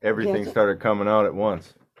 Everything started coming out at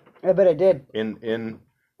once. I bet it did.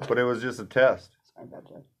 But it was just a test.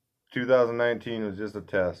 2019 was just a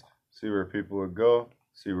test. See where people would go.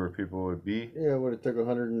 See where people would be. Yeah, what it took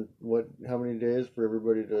how many days for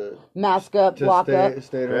everybody to mask up, lock up.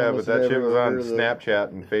 Stay yeah, but that shit was on Snapchat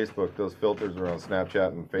and Facebook. Those filters were on Snapchat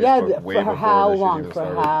and Facebook. Yeah, way for how long? For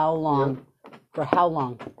how long? For how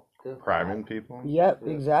long? Priming people. Yep,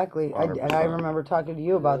 exactly. I remember talking to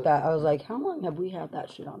you about that. I was like, how long have we had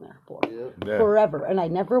that shit on there for? Yeah. Forever. And I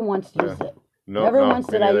never once used it. Never once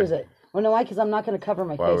did I use it. Well, no, why? Because I'm not going to cover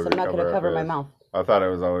my face. I'm not going to cover my mouth. I thought it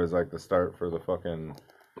was always like the start for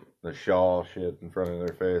the shawl shit in front of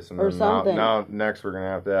their face, and or then something. Now next we're gonna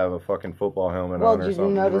have a fucking football helmet on or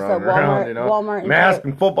something. Well, did you notice that Walmart mask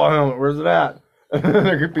and football helmet? Where's it at?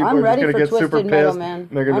 People I'm ready are just gonna for get Twisted super Metal, pissed. man.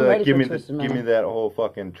 They're gonna be like, give me that whole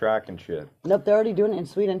fucking tracking shit. Nope, they're already doing it in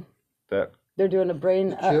Sweden. They're doing a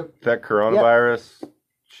brain chip. That coronavirus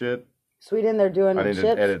shit. Sweden, they're doing. I need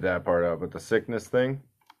chips. to edit that part out, but the sickness thing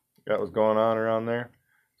that was going on around there,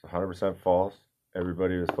 it's 100% false.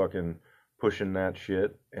 Everybody was fucking pushing that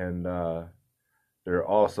shit, and they're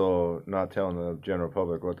also not telling the general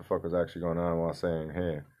public what the fuck was actually going on while saying,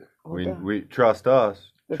 hey, we trust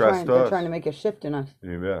us. They're trying to make a shift in us.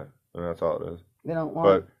 You bet. And that's all it is. They don't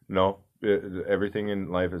want. But no, everything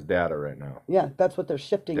in life is data right now. Yeah, that's what they're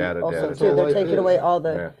shifting data, also data, too. data. They're taking away all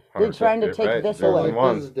the. They're trying to take this away.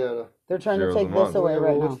 They're trying to take this away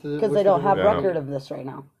right now because they don't have record of this right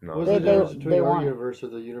now. No. What's the difference between our universe or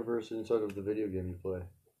the universe inside of the video game you play?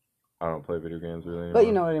 I don't play video games really anymore. But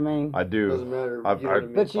you know what I mean. I do. Doesn't matter.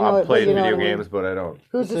 I've played video games, but I don't.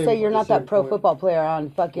 Who's to say you're not that pro football player on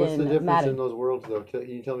fucking Madden? What's the difference in those worlds, though? Can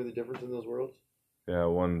you tell me the difference in those worlds? Yeah,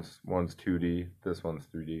 one's 2D. This one's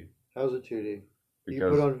 3D. How's it 2D? You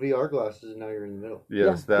put on VR glasses and now you're in the middle.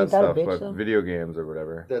 Yes, that stuff, but video games or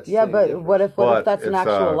whatever. That's but what if that's an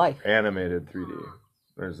actual life? Animated 3D.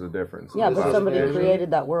 There's a difference. Yeah, but somebody created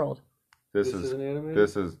that world. This is an animated?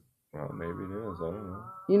 This is. Well, maybe it is. I don't know.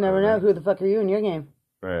 You never know. Who the fuck are you in your game?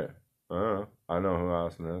 Right. I don't know. I know who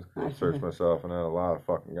Austin is. I searched myself and had a lot of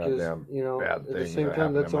fucking goddamn bad things. At the same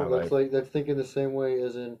time, that's thinking the same way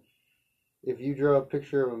as in, if you draw a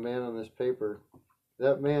picture of a man on this paper,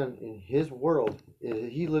 that man in his world,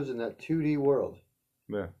 he lives in that 2D world.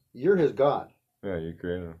 Yeah. You're his god. Yeah, you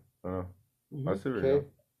created him. I know. I see what you're doing.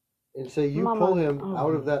 And say you pull him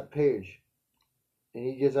out of that page. And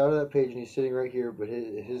he gets out of that page and he's sitting right here, but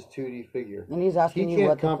his 2D figure. And he's asking you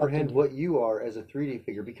what comprehend what you are as a 3D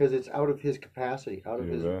figure because it's out of his capacity, out of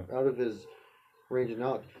his range of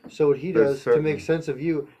knowledge. So what he does to make sense of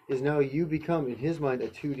you is now you become in his mind a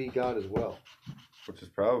 2D god as well. Which is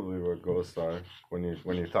probably what ghosts are when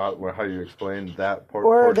you thought how you explained that part.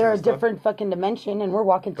 Or they're a different fucking dimension and we're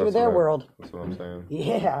walking through their world. That's what I'm saying.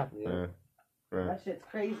 Yeah. Right. That shit's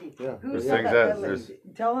crazy. Yeah. Who There's said things that?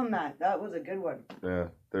 that Tell him that. That was a good one. Yeah,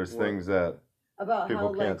 there's What? things that About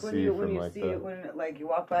people how can't like when see you from like see that. it, when like you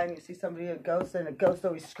walk by and you see somebody a ghost, and a ghost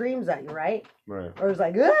always screams at you, right? Right. Or it's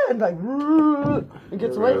like, "Ah," and like, "Roo," it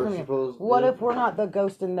gets Yeah, away we're from you. supposed- What yeah. if we're not the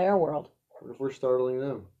ghost in their world? What if we're startling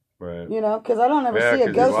them? Right. You know, because I don't ever Yeah, see a 'cause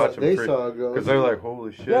you ghost. watch 'em They freak- saw a ghost. Because they're like,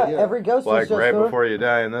 holy shit. Yeah, Yeah. every ghost Like is just right before you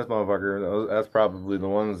die in this motherfucker, that's probably the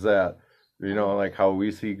ones that, you know, like how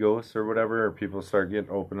we see ghosts or whatever, or people start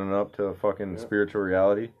opening up to fucking Yeah. spiritual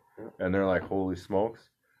reality, Yeah. and they're like, holy smokes,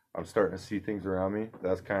 I'm starting to see things around me.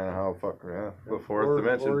 That's kind of how the fourth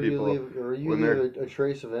dimension or people. you when leave a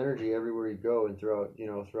trace of energy everywhere you go and throughout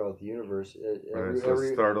the universe. Right, so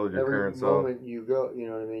startled your every current self. moment you go, you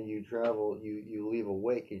know what I mean. You travel, you leave a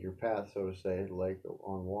wake in your path, so to say, like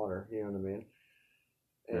on water. You know what I mean.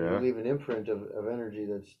 And Yeah. you leave an imprint of energy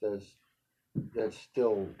that's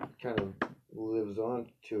still kind of lives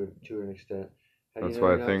on to an extent. How do That's you know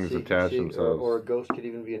why you're not things attach themselves. or a ghost could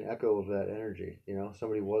even be an echo of that energy. You know,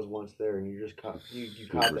 somebody was once there, and you just caught you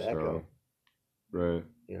caught Super the echo. strong. Right.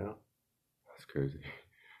 You know. That's crazy.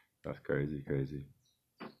 That's crazy.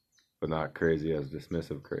 But not crazy as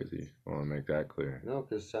dismissive crazy. I want to make that clear. No,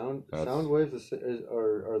 because sound That's- waves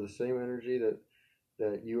are the same energy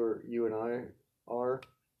that you and I are,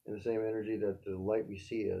 and the same energy that the light we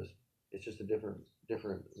see is. It's just a different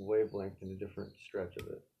wavelength and a different stretch of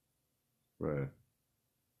it. Right.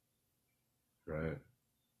 Right.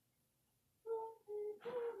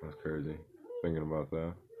 That's crazy. Thinking about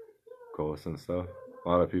that. Ghosts and stuff. A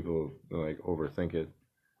lot of people like overthink it.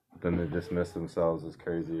 But then they dismiss themselves as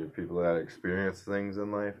crazy. People that experience things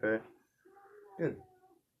in life, eh? Good.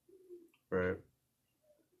 Right.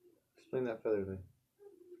 Explain that feather thing.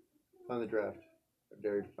 Find the draft. I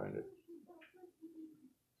dare you to find it.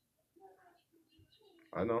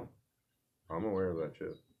 I know. I'm aware of that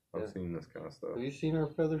shit. I've Yeah. seen this kind of stuff. Have you seen our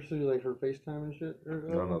feathers through like her FaceTime and shit?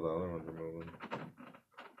 None of the other ones are moving.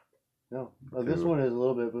 No. This Two. one is a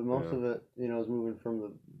little bit, but most Yeah. of it, is moving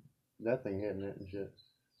from that thing hitting it and shit.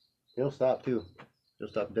 He'll stop too. He'll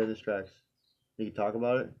stop dead in his tracks. You can talk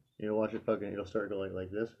about it. Watch it fucking. It'll start going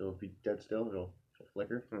like this. It'll be dead still. It'll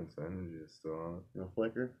flicker. Its energy is still on it. It'll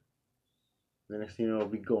flicker. The next thing you know, it'll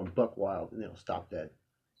be going buck wild, and it'll stop dead.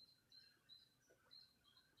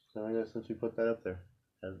 And I guess since we put that up there,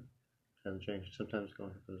 hasn't changed. Sometimes it's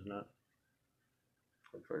going, but it's not.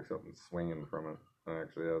 Looks like something's swinging from it. It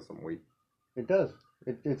actually has some weight. It does.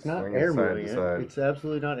 It's not Swinging air side moving to it. side. It's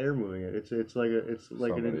absolutely not air moving it. It's like an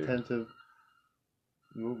Somebody- intensive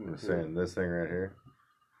I'm movement. just saying, this thing right here,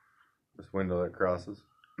 this window that crosses,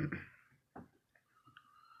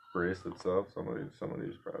 braced itself.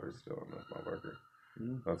 Somebody's probably still in this motherfucker.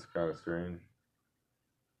 Mm-hmm. That's kind of strange.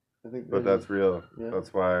 I think, But that's real. Yeah.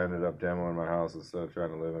 That's why I ended up demoing my house instead of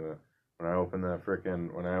trying to live in it. When I opened that door,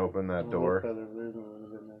 when I opened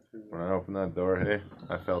that door, hey,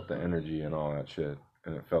 I felt the energy and all that shit.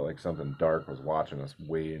 And it felt like something dark was watching us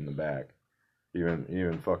way in the back.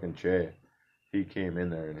 Even fucking Che, he came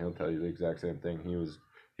in there and he'll tell you the exact same thing.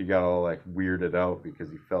 He got all like weirded out because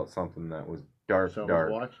he felt something that was dark.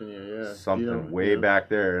 watching you, yeah. Something way back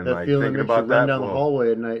there, and that like feeling thinking makes about you run that. down the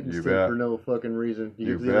hallway at night and you sleep bet. for no fucking reason.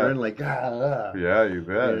 You You're bet. in like Yeah, you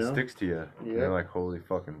bet. You It know? sticks to you. Yeah. And you're like, holy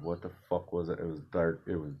fucking, what the fuck was it? It was dark.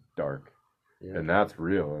 It was dark. Yeah. And that's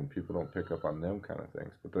real, and people don't pick up on them kind of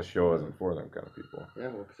things. But the show isn't for them kind of people. Yeah,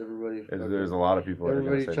 well, because everybody. There's a lot of people that are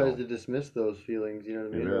Everybody going to say tries no. to dismiss those feelings, you know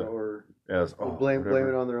what I mean, Yeah. or Yes, blame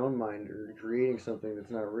whatever. it on their own mind, or creating something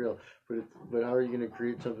that's not real. But how are you going to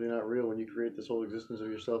create something not real when you create this whole existence of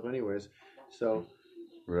yourself, anyways? So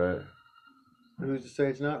Right. who's to say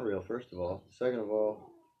it's not real? First of all, second of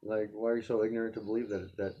all, like, why are you so ignorant to believe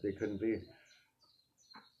that they couldn't be?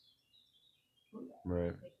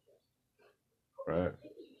 Right. Right.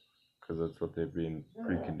 Because that's what they've been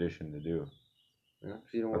preconditioned to do. Yeah, 'cause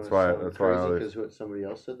you don't That's want to why- sound that's why I crazy always- because what somebody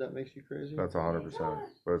else said that makes you crazy. That's 100%.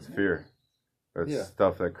 But it's fear. It's Yeah.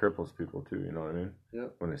 stuff that cripples people too, you know what I mean?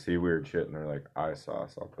 Yep. When they see weird shit and they're like, I saw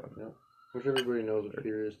something. Yep. Which everybody knows what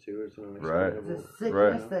fear is too. It's an Right. unexplainable. It's a sickness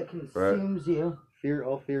Right. that consumes you. Fear.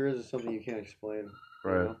 All fear is something you can't explain.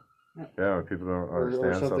 Right. You know? Yeah, when people don't Or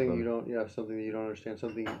understand something something, you don't. Yeah, something that you don't understand.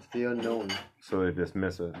 Something it's the unknown. so they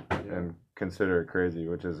dismiss it Yeah. and consider it crazy,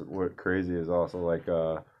 which is what crazy is also like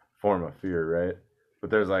a form of fear, right? But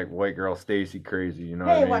there's like white girl Stacy crazy, you know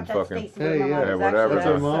Hey, what I mean? watch that Fucking Stacy. Hey, with my yeah. mom. Yeah, It's whatever. actually- That's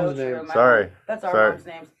our mom's so name. true. My Sorry. mom- That's our Sorry. mom's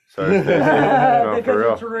names. sorry, Stacy. No, Because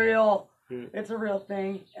for it's real. real. Yeah. It's a real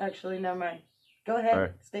thing. Actually, never mind. Go ahead.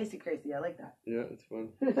 Alright. Stacy crazy. I like that. Yeah, it's fun.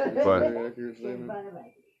 But- Very accurate statement.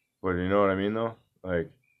 But you know what I mean though? Like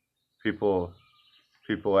people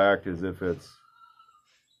act as if it's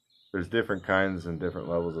there's different kinds and different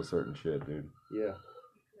levels of certain shit, dude. Yeah.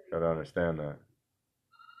 Gotta understand that.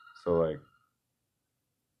 So like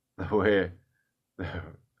the way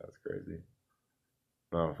that's crazy.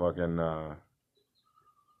 No fucking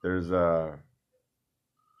there's a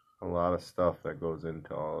lot of stuff that goes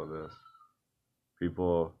into all of this.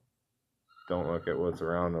 People don't look at what's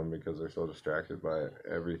around them because they're so distracted by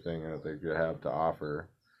everything that they could have to offer,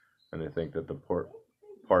 and they think that the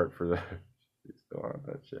part for the you still on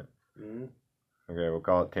that shit. Mm-hmm. Okay, we'll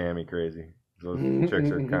call it Tammy crazy. Those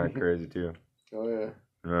chicks are kind of crazy too. Oh yeah.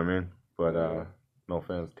 You know what I mean? But no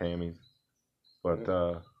offense, Tammys. But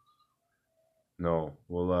no,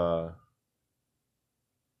 we'll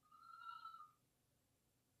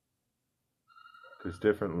there's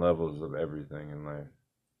different levels of everything in life.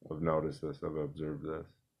 I've noticed this. I've observed this.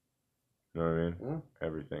 You know what I mean? Yeah.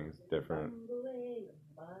 Everything's different.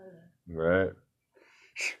 Right?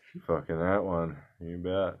 Fucking that one. You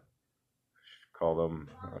bet. Call them,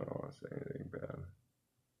 I don't want to say anything bad.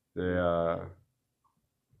 They,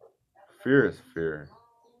 fear is fear.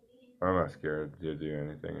 I'm not scared to do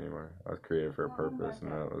anything anymore. I was created for a purpose,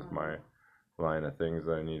 and that was my line of things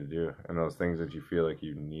that I need to do. And those things that you feel like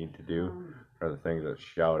you need to do are the things that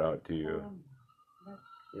shout out to you.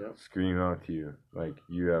 Yep. Scream out to you. Like,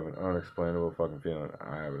 you have an unexplainable fucking feeling.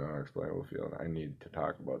 I have an unexplainable feeling. I need to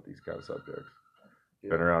talk about these kind of subjects.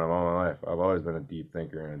 Yep. Been around them all my life. I've always been a deep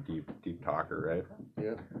thinker and a deep talker, right?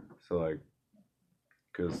 Yeah. So, like,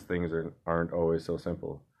 because things aren't always so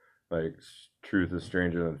simple. Like, truth is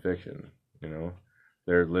stranger than fiction, you know?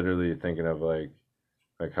 They're literally thinking of, like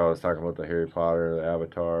how I was talking about the Harry Potter, the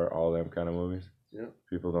Avatar, all them kind of movies. Yeah.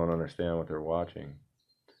 People don't understand what they're watching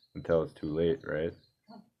until it's too late, right?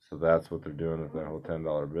 So that's what they're doing with that whole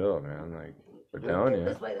 $10 bill, man. Like, they're telling you.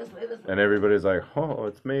 This way. And everybody's like, oh,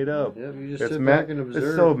 it's made up. Yeah, you just sit back and observe.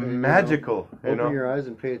 It's so magical. Open your eyes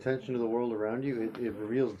and pay attention to the world around you. It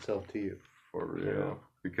reveals itself to you. For real. You know?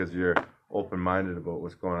 Because you're open-minded about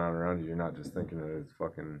what's going on around you. You're not just thinking that it's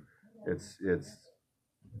fucking, it's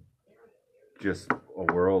just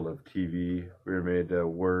a world of TV. We were made to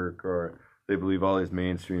work, or they believe all these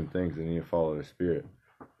mainstream things and you follow their spirit.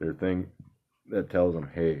 Their thing that tells them,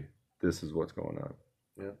 hey, this is what's going on.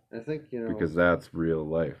 Yeah, I think, you know. Because that's real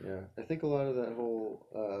life. Yeah, I think a lot of that whole,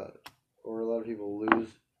 or a lot of people lose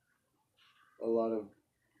a lot of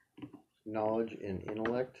knowledge and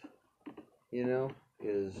intellect, you know,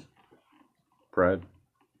 is. Pride?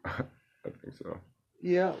 I think so.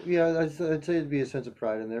 Yeah, I'd say it'd be a sense of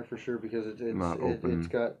pride in there for sure, because it's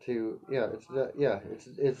got to,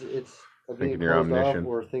 it's thinking you're omniscient,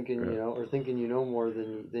 or thinking you know more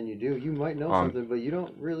than you do. You might know something, but you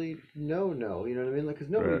don't really know. You know what I mean? Like, because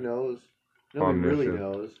nobody knows. Nobody really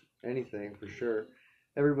knows anything for sure.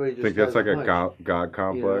 Everybody just. I think that's like a God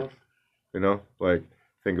complex. You know, like,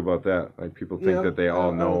 think about that. Like, people think that they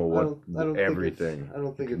all know everything. I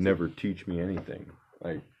don't think it's never teach me anything.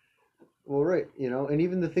 Like. Well, right, you know, and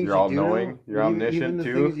even the things you're you all do knowing, know, you're omniscient even the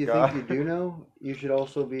too. Things you think you do know, you should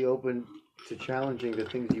also be open to challenging the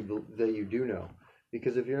things that you do know,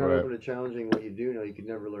 because if you're not open to challenging what you do know, you could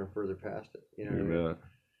never learn further past it. You know what I mean?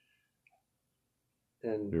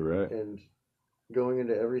 And you're right. And going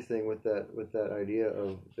into everything with that idea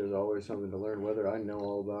of there's always something to learn, whether I know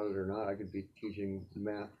all about it or not. I could be teaching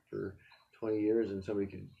math for 20 years, and somebody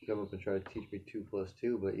could come up and try to teach me 2 +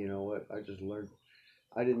 2, but you know what? I just learned.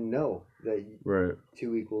 I didn't know that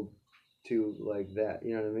 2 equaled 2 like that.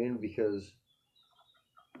 You know what I mean? Because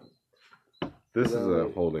this is a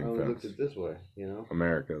holding fence. I fence. Looked at it this way, you know.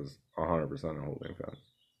 America's 100% a holding fence.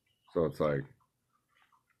 So it's like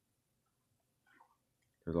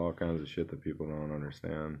there's all kinds of shit that people don't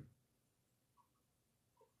understand,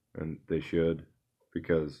 and they should,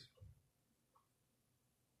 because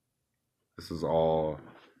this is all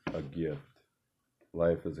a gift.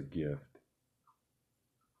 Life is a gift.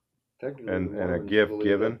 And a gift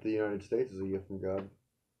given. The United States is a gift from God.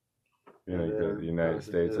 You know, the United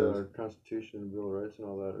States is. Our Constitution and Bill of Rights and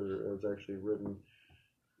all that is actually written.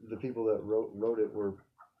 The people that wrote it were,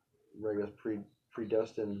 I guess,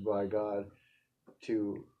 predestined by God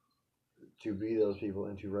to be those people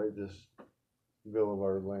and to write this bill of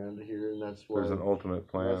our land here, and that's why there's an ultimate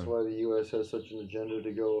plan. That's why the U.S. has such an agenda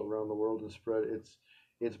to go around the world and spread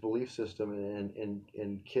its belief system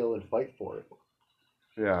and kill and fight for it.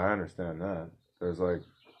 Yeah, I understand that. There's like,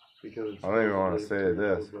 because I don't even want to say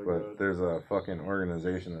this, but there's a fucking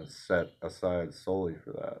organization that's set aside solely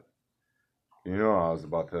for that. You know, I was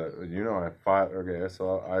about to, I fought, okay,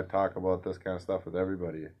 so I talk about this kind of stuff with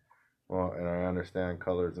everybody. Well, and I understand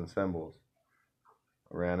colors and symbols.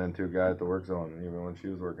 I ran into a guy at the work zone, even when she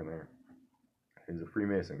was working there. He's a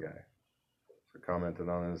Freemason guy. commented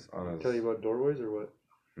on his. Tell you about doorways or what?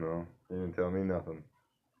 No, he didn't tell me nothing.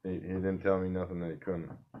 He didn't tell me nothing that he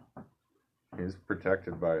couldn't. He's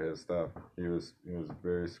protected by his stuff. He was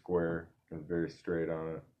very square and very straight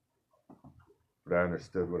on it. But I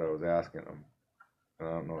understood what I was asking him. And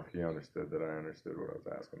I don't know if he understood that I understood what I was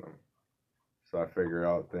asking him. So I figure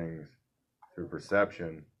out things through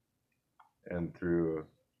perception and through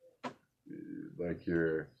like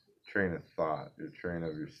your train of thought, your train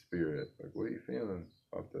of your spirit. Like, what are you feeling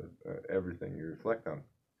about everything you reflect on?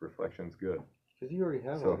 Reflection's good. Because you already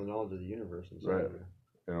have all the knowledge of the universe inside right, of you.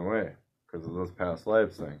 In a way, because of those past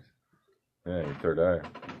lives things. Yeah, your third eye,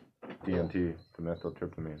 DMT,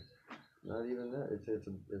 dimethyltryptamine. Not even that.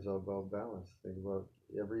 It's all about balance. Think about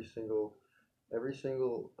every single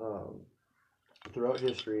throughout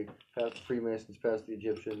history, past the Freemasons, past the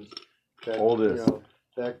Egyptians, past, Oldest.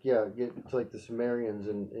 Get to like the Sumerians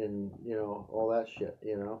and all that shit.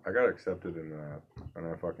 I got accepted into that,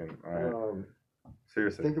 and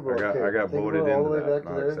seriously, think about, I got voted into that,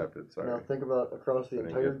 not accepted. Sorry. Now think about across the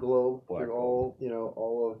entire globe through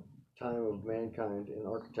all of time of mankind in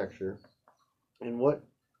architecture, and what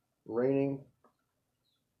reigning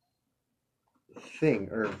thing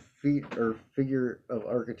or figure of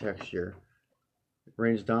architecture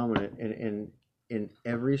reigns dominant in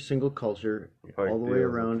every single culture, all the way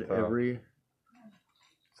around every.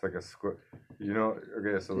 It's like a square.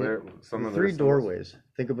 Okay, so there some of the three doorways.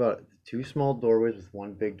 Think about 2 small doorways with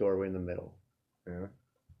 1 big doorway in the middle. Yeah.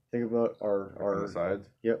 Think about our on the sides.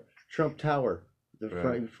 Yep, Trump Tower. The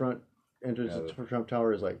front entrance to Trump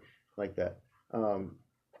Tower is like that.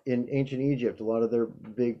 In ancient Egypt, a lot of their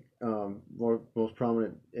big, most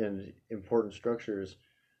prominent and important structures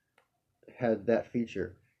had that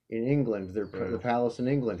feature. In England, the palace in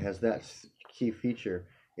England has that key feature.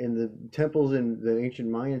 In the temples, in the ancient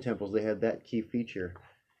Mayan temples, they had that key feature.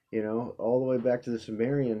 All the way back to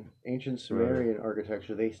the ancient Sumerian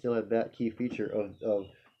architecture, they still had that key feature of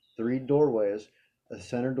 3 doorways, a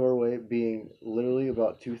center doorway being literally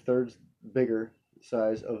about 2/3 bigger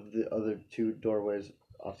size of the other 2 doorways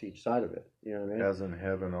off to each side of it. You know what I mean? As in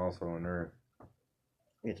heaven, also on earth.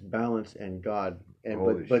 It's balance and God,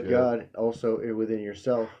 but God also within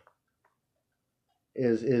yourself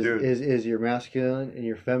is your masculine and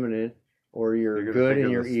your feminine, or your good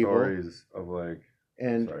and your evil. Stories of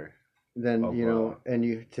then and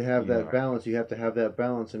you to have that balance, you have to have that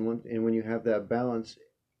balance, and when you have that balance,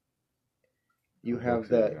 you have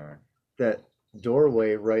that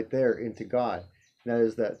doorway right there into God. That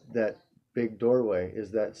is that big doorway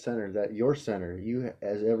is that center, that your center. You,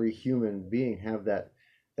 as every human being, have that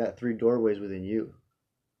 3 doorways within you.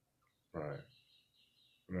 Right.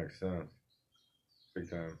 Makes sense. Big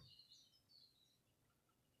time.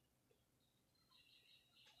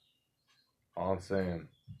 All I'm saying,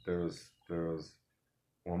 there was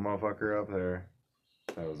one motherfucker up there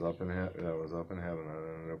that was up in heaven.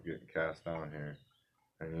 That ended up getting cast down here,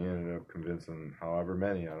 and he ended up convincing however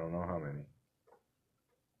many, I don't know how many.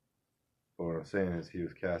 But what I'm saying is, he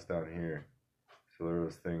was cast down here, so there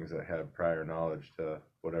was things that had prior knowledge to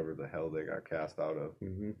whatever the hell they got cast out of.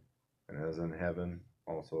 Mm-hmm. And as in heaven,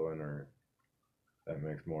 also in earth. That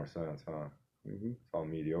makes more sense, huh? Mm-hmm. It's all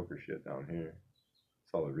mediocre shit down here.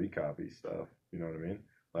 It's all the recopy stuff. You know what I mean?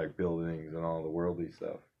 Like buildings and all the worldly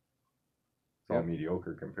stuff. It's all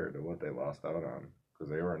mediocre compared to what they lost out on,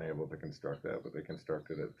 because they weren't able to construct that, but they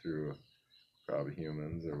constructed it through probably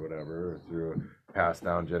humans or whatever, or through passed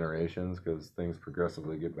down generations, because things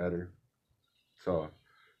progressively get better. So,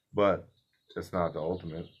 but it's not the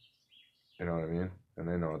ultimate. You know what I mean? And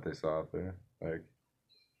they know what they saw up there. Like,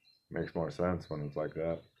 makes more sense when it's like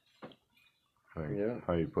that. Like,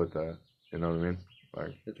 how you put that. You know what I mean?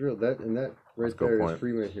 Like, it's real. That right there is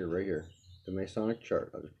Freemasonry right here. The Masonic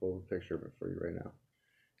chart. I'll just pull a picture of it for you right now.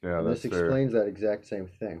 Yeah, and this explains that exact same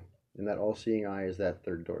thing. And that all-seeing eye is that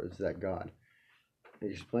third door. It's that God. It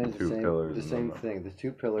explains the same thing. The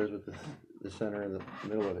 2 pillars with the center in the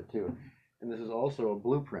middle of it too. And this is also a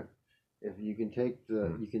blueprint. If you can take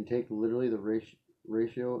you can take literally the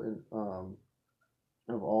ratio and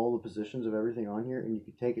of all the positions of everything on here, and you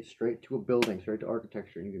can take it straight to a building, straight to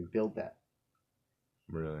architecture, and you can build that.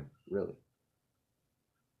 Really? Really.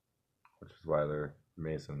 Which is why they're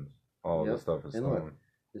Masons. All of the stuff is stone. Look,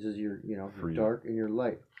 this is your your dark and your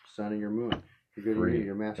light, sun and your moon. Your good and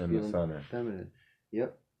your masculine, feminine.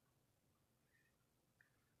 Yep.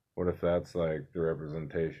 What if that's like the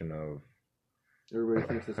representation of? Everybody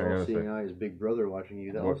thinks this all-seeing eye is Big Brother watching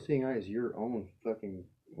you. The all-seeing eye is your own fucking.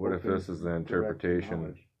 What if this is the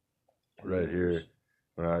interpretation right here?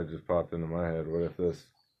 When I just popped into my head, what if this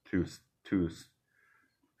two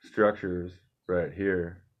structures right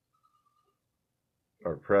here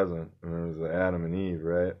are present, and there's the Adam and Eve,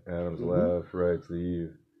 right? Adam's left, right's the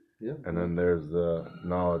Eve. Yeah. And then there's the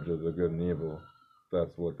knowledge of the good and evil.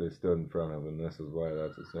 That's what they stood in front of, and this is why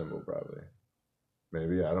that's a symbol, probably.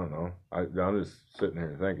 Maybe, I don't know. I'm just sitting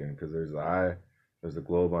here thinking, because there's the eye, there's the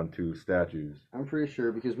globe on two statues. I'm pretty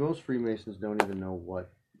sure, because most Freemasons don't even know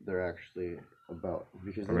what they're actually about,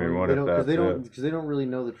 because they don't really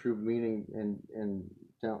know the true meaning and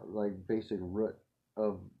down, like basic root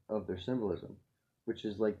of their symbolism, which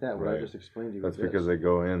is like that. What I just explained to you. That's because they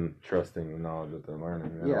go in trusting the knowledge that they're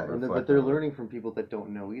learning. But they're learning from people that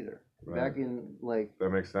don't know either. Right. Back in that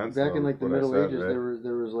makes sense. Back in like the Middle Ages, right?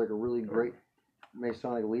 there was like a really great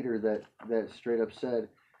Masonic leader that straight up said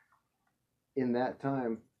in that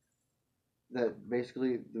time that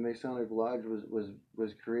basically the Masonic Lodge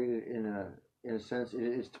was created in a sense it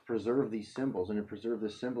is to preserve these symbols and to preserve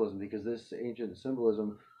this symbolism, because this ancient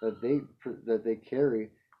symbolism that they carry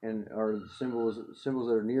and are symbols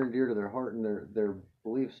that are near and dear to their heart and their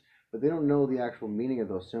beliefs, but they don't know the actual meaning of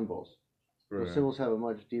those symbols. Right. Those symbols have a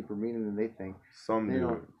much deeper meaning than they think. Some they do.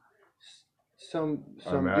 Don't, some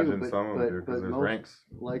I imagine do, some of them do, because there's ranks.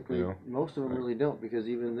 Likely, you know? Most of them really don't, because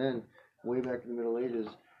even then, way back in the Middle Ages,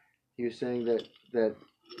 he was saying that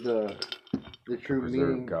the true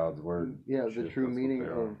meaning God's word. Yeah, the true meaning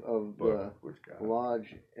of the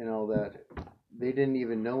lodge and all that, they didn't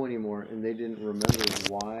even know anymore, and they didn't remember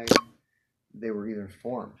why they were even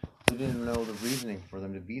formed. They didn't know the reasoning for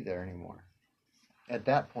them to be there anymore. At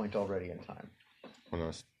that point already in time. When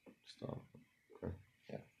I stop. Okay.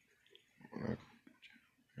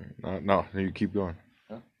 Yeah. No, you keep going.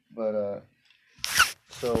 Huh? But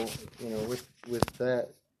so with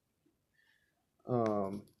that,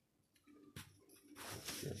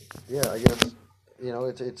 yeah, I guess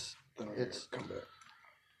it's come back.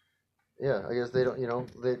 Yeah, I guess they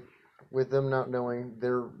don't they with them not knowing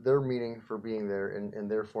their meaning for being there and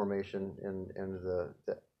their formation and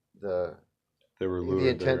the they were the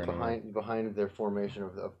intent behind their formation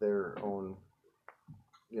of their own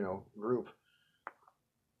group,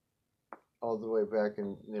 all the way back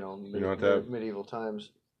in medieval times,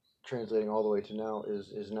 translating all the way to now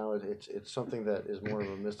is now it's something that is more of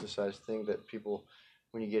a mysticized thing that people,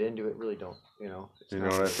 when you get into it, really don't you know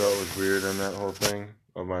what I thought was weird in that whole thing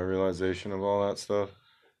of my realization of all that stuff.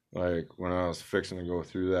 Like when I was fixing to go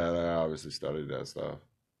through that, I obviously studied that stuff,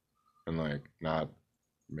 and like not.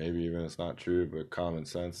 Maybe even it's not true, but common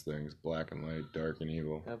sense things, black and light, dark and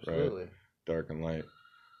evil. Absolutely. Right? Dark and light.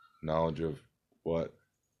 Knowledge of what?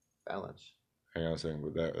 Balance. Hang on a second,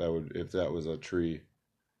 but that would, if that was a tree,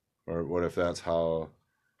 or what if that's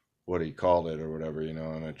what he called it or whatever,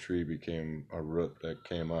 and a tree became a root that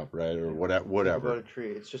came up, right? Or whatever. Think about a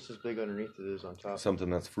tree. It's just as big underneath as it is on top. Something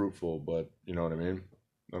that's fruitful, but you know what I mean?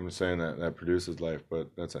 I'm just saying that produces life,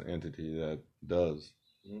 but that's an entity that does.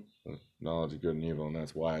 Mm-hmm. Knowledge of good and evil, and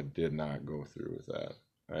that's why I did not go through with that.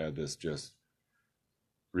 I had this just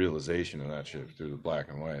realization of that shit through the black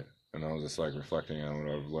and white, and I was just like reflecting on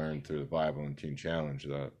what I've learned through the Bible and Teen Challenge,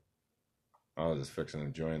 that I was just fixing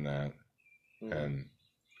to join that. Mm-hmm. And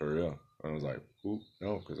for real, I was like, "Oop,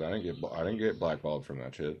 no," because I didn't get blackballed from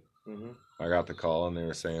that shit. Mm-hmm. I got the call, and they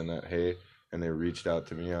were saying that, hey, and they reached out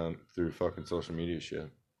to me through fucking social media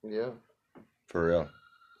shit. Yeah, for real.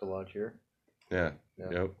 The lodge here. Yeah.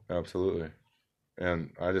 Yep, absolutely. And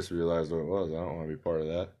I just realized what it was. I don't want to be part of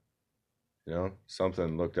that.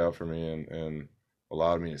 Something looked out for me and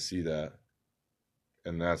allowed me to see that.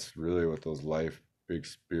 And that's really what those life, big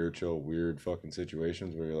spiritual, weird fucking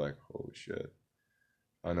situations where you're like, holy shit.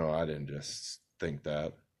 I know I didn't just think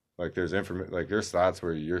that. Like there's there's thoughts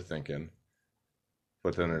where you're thinking,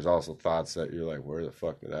 but then there's also thoughts that you're like, where the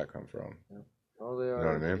fuck did that come from? Yeah. All they are, you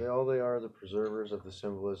know what I mean? All they are the preservers of the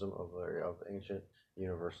symbolism of ancient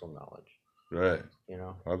universal knowledge. Right.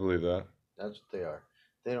 I believe that. That's what they are.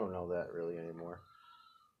 They don't know that really anymore.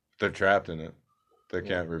 They're trapped in it. They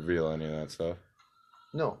can't reveal any of that stuff.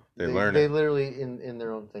 No. They literally in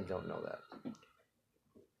their own thing don't know that.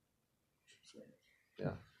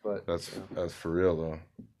 Yeah. But that's for real though.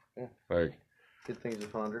 Yeah. Like good things to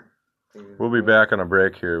ponder. We'll be back on a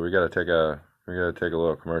break here. We gotta take a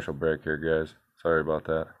little commercial break here, guys. Sorry about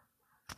that.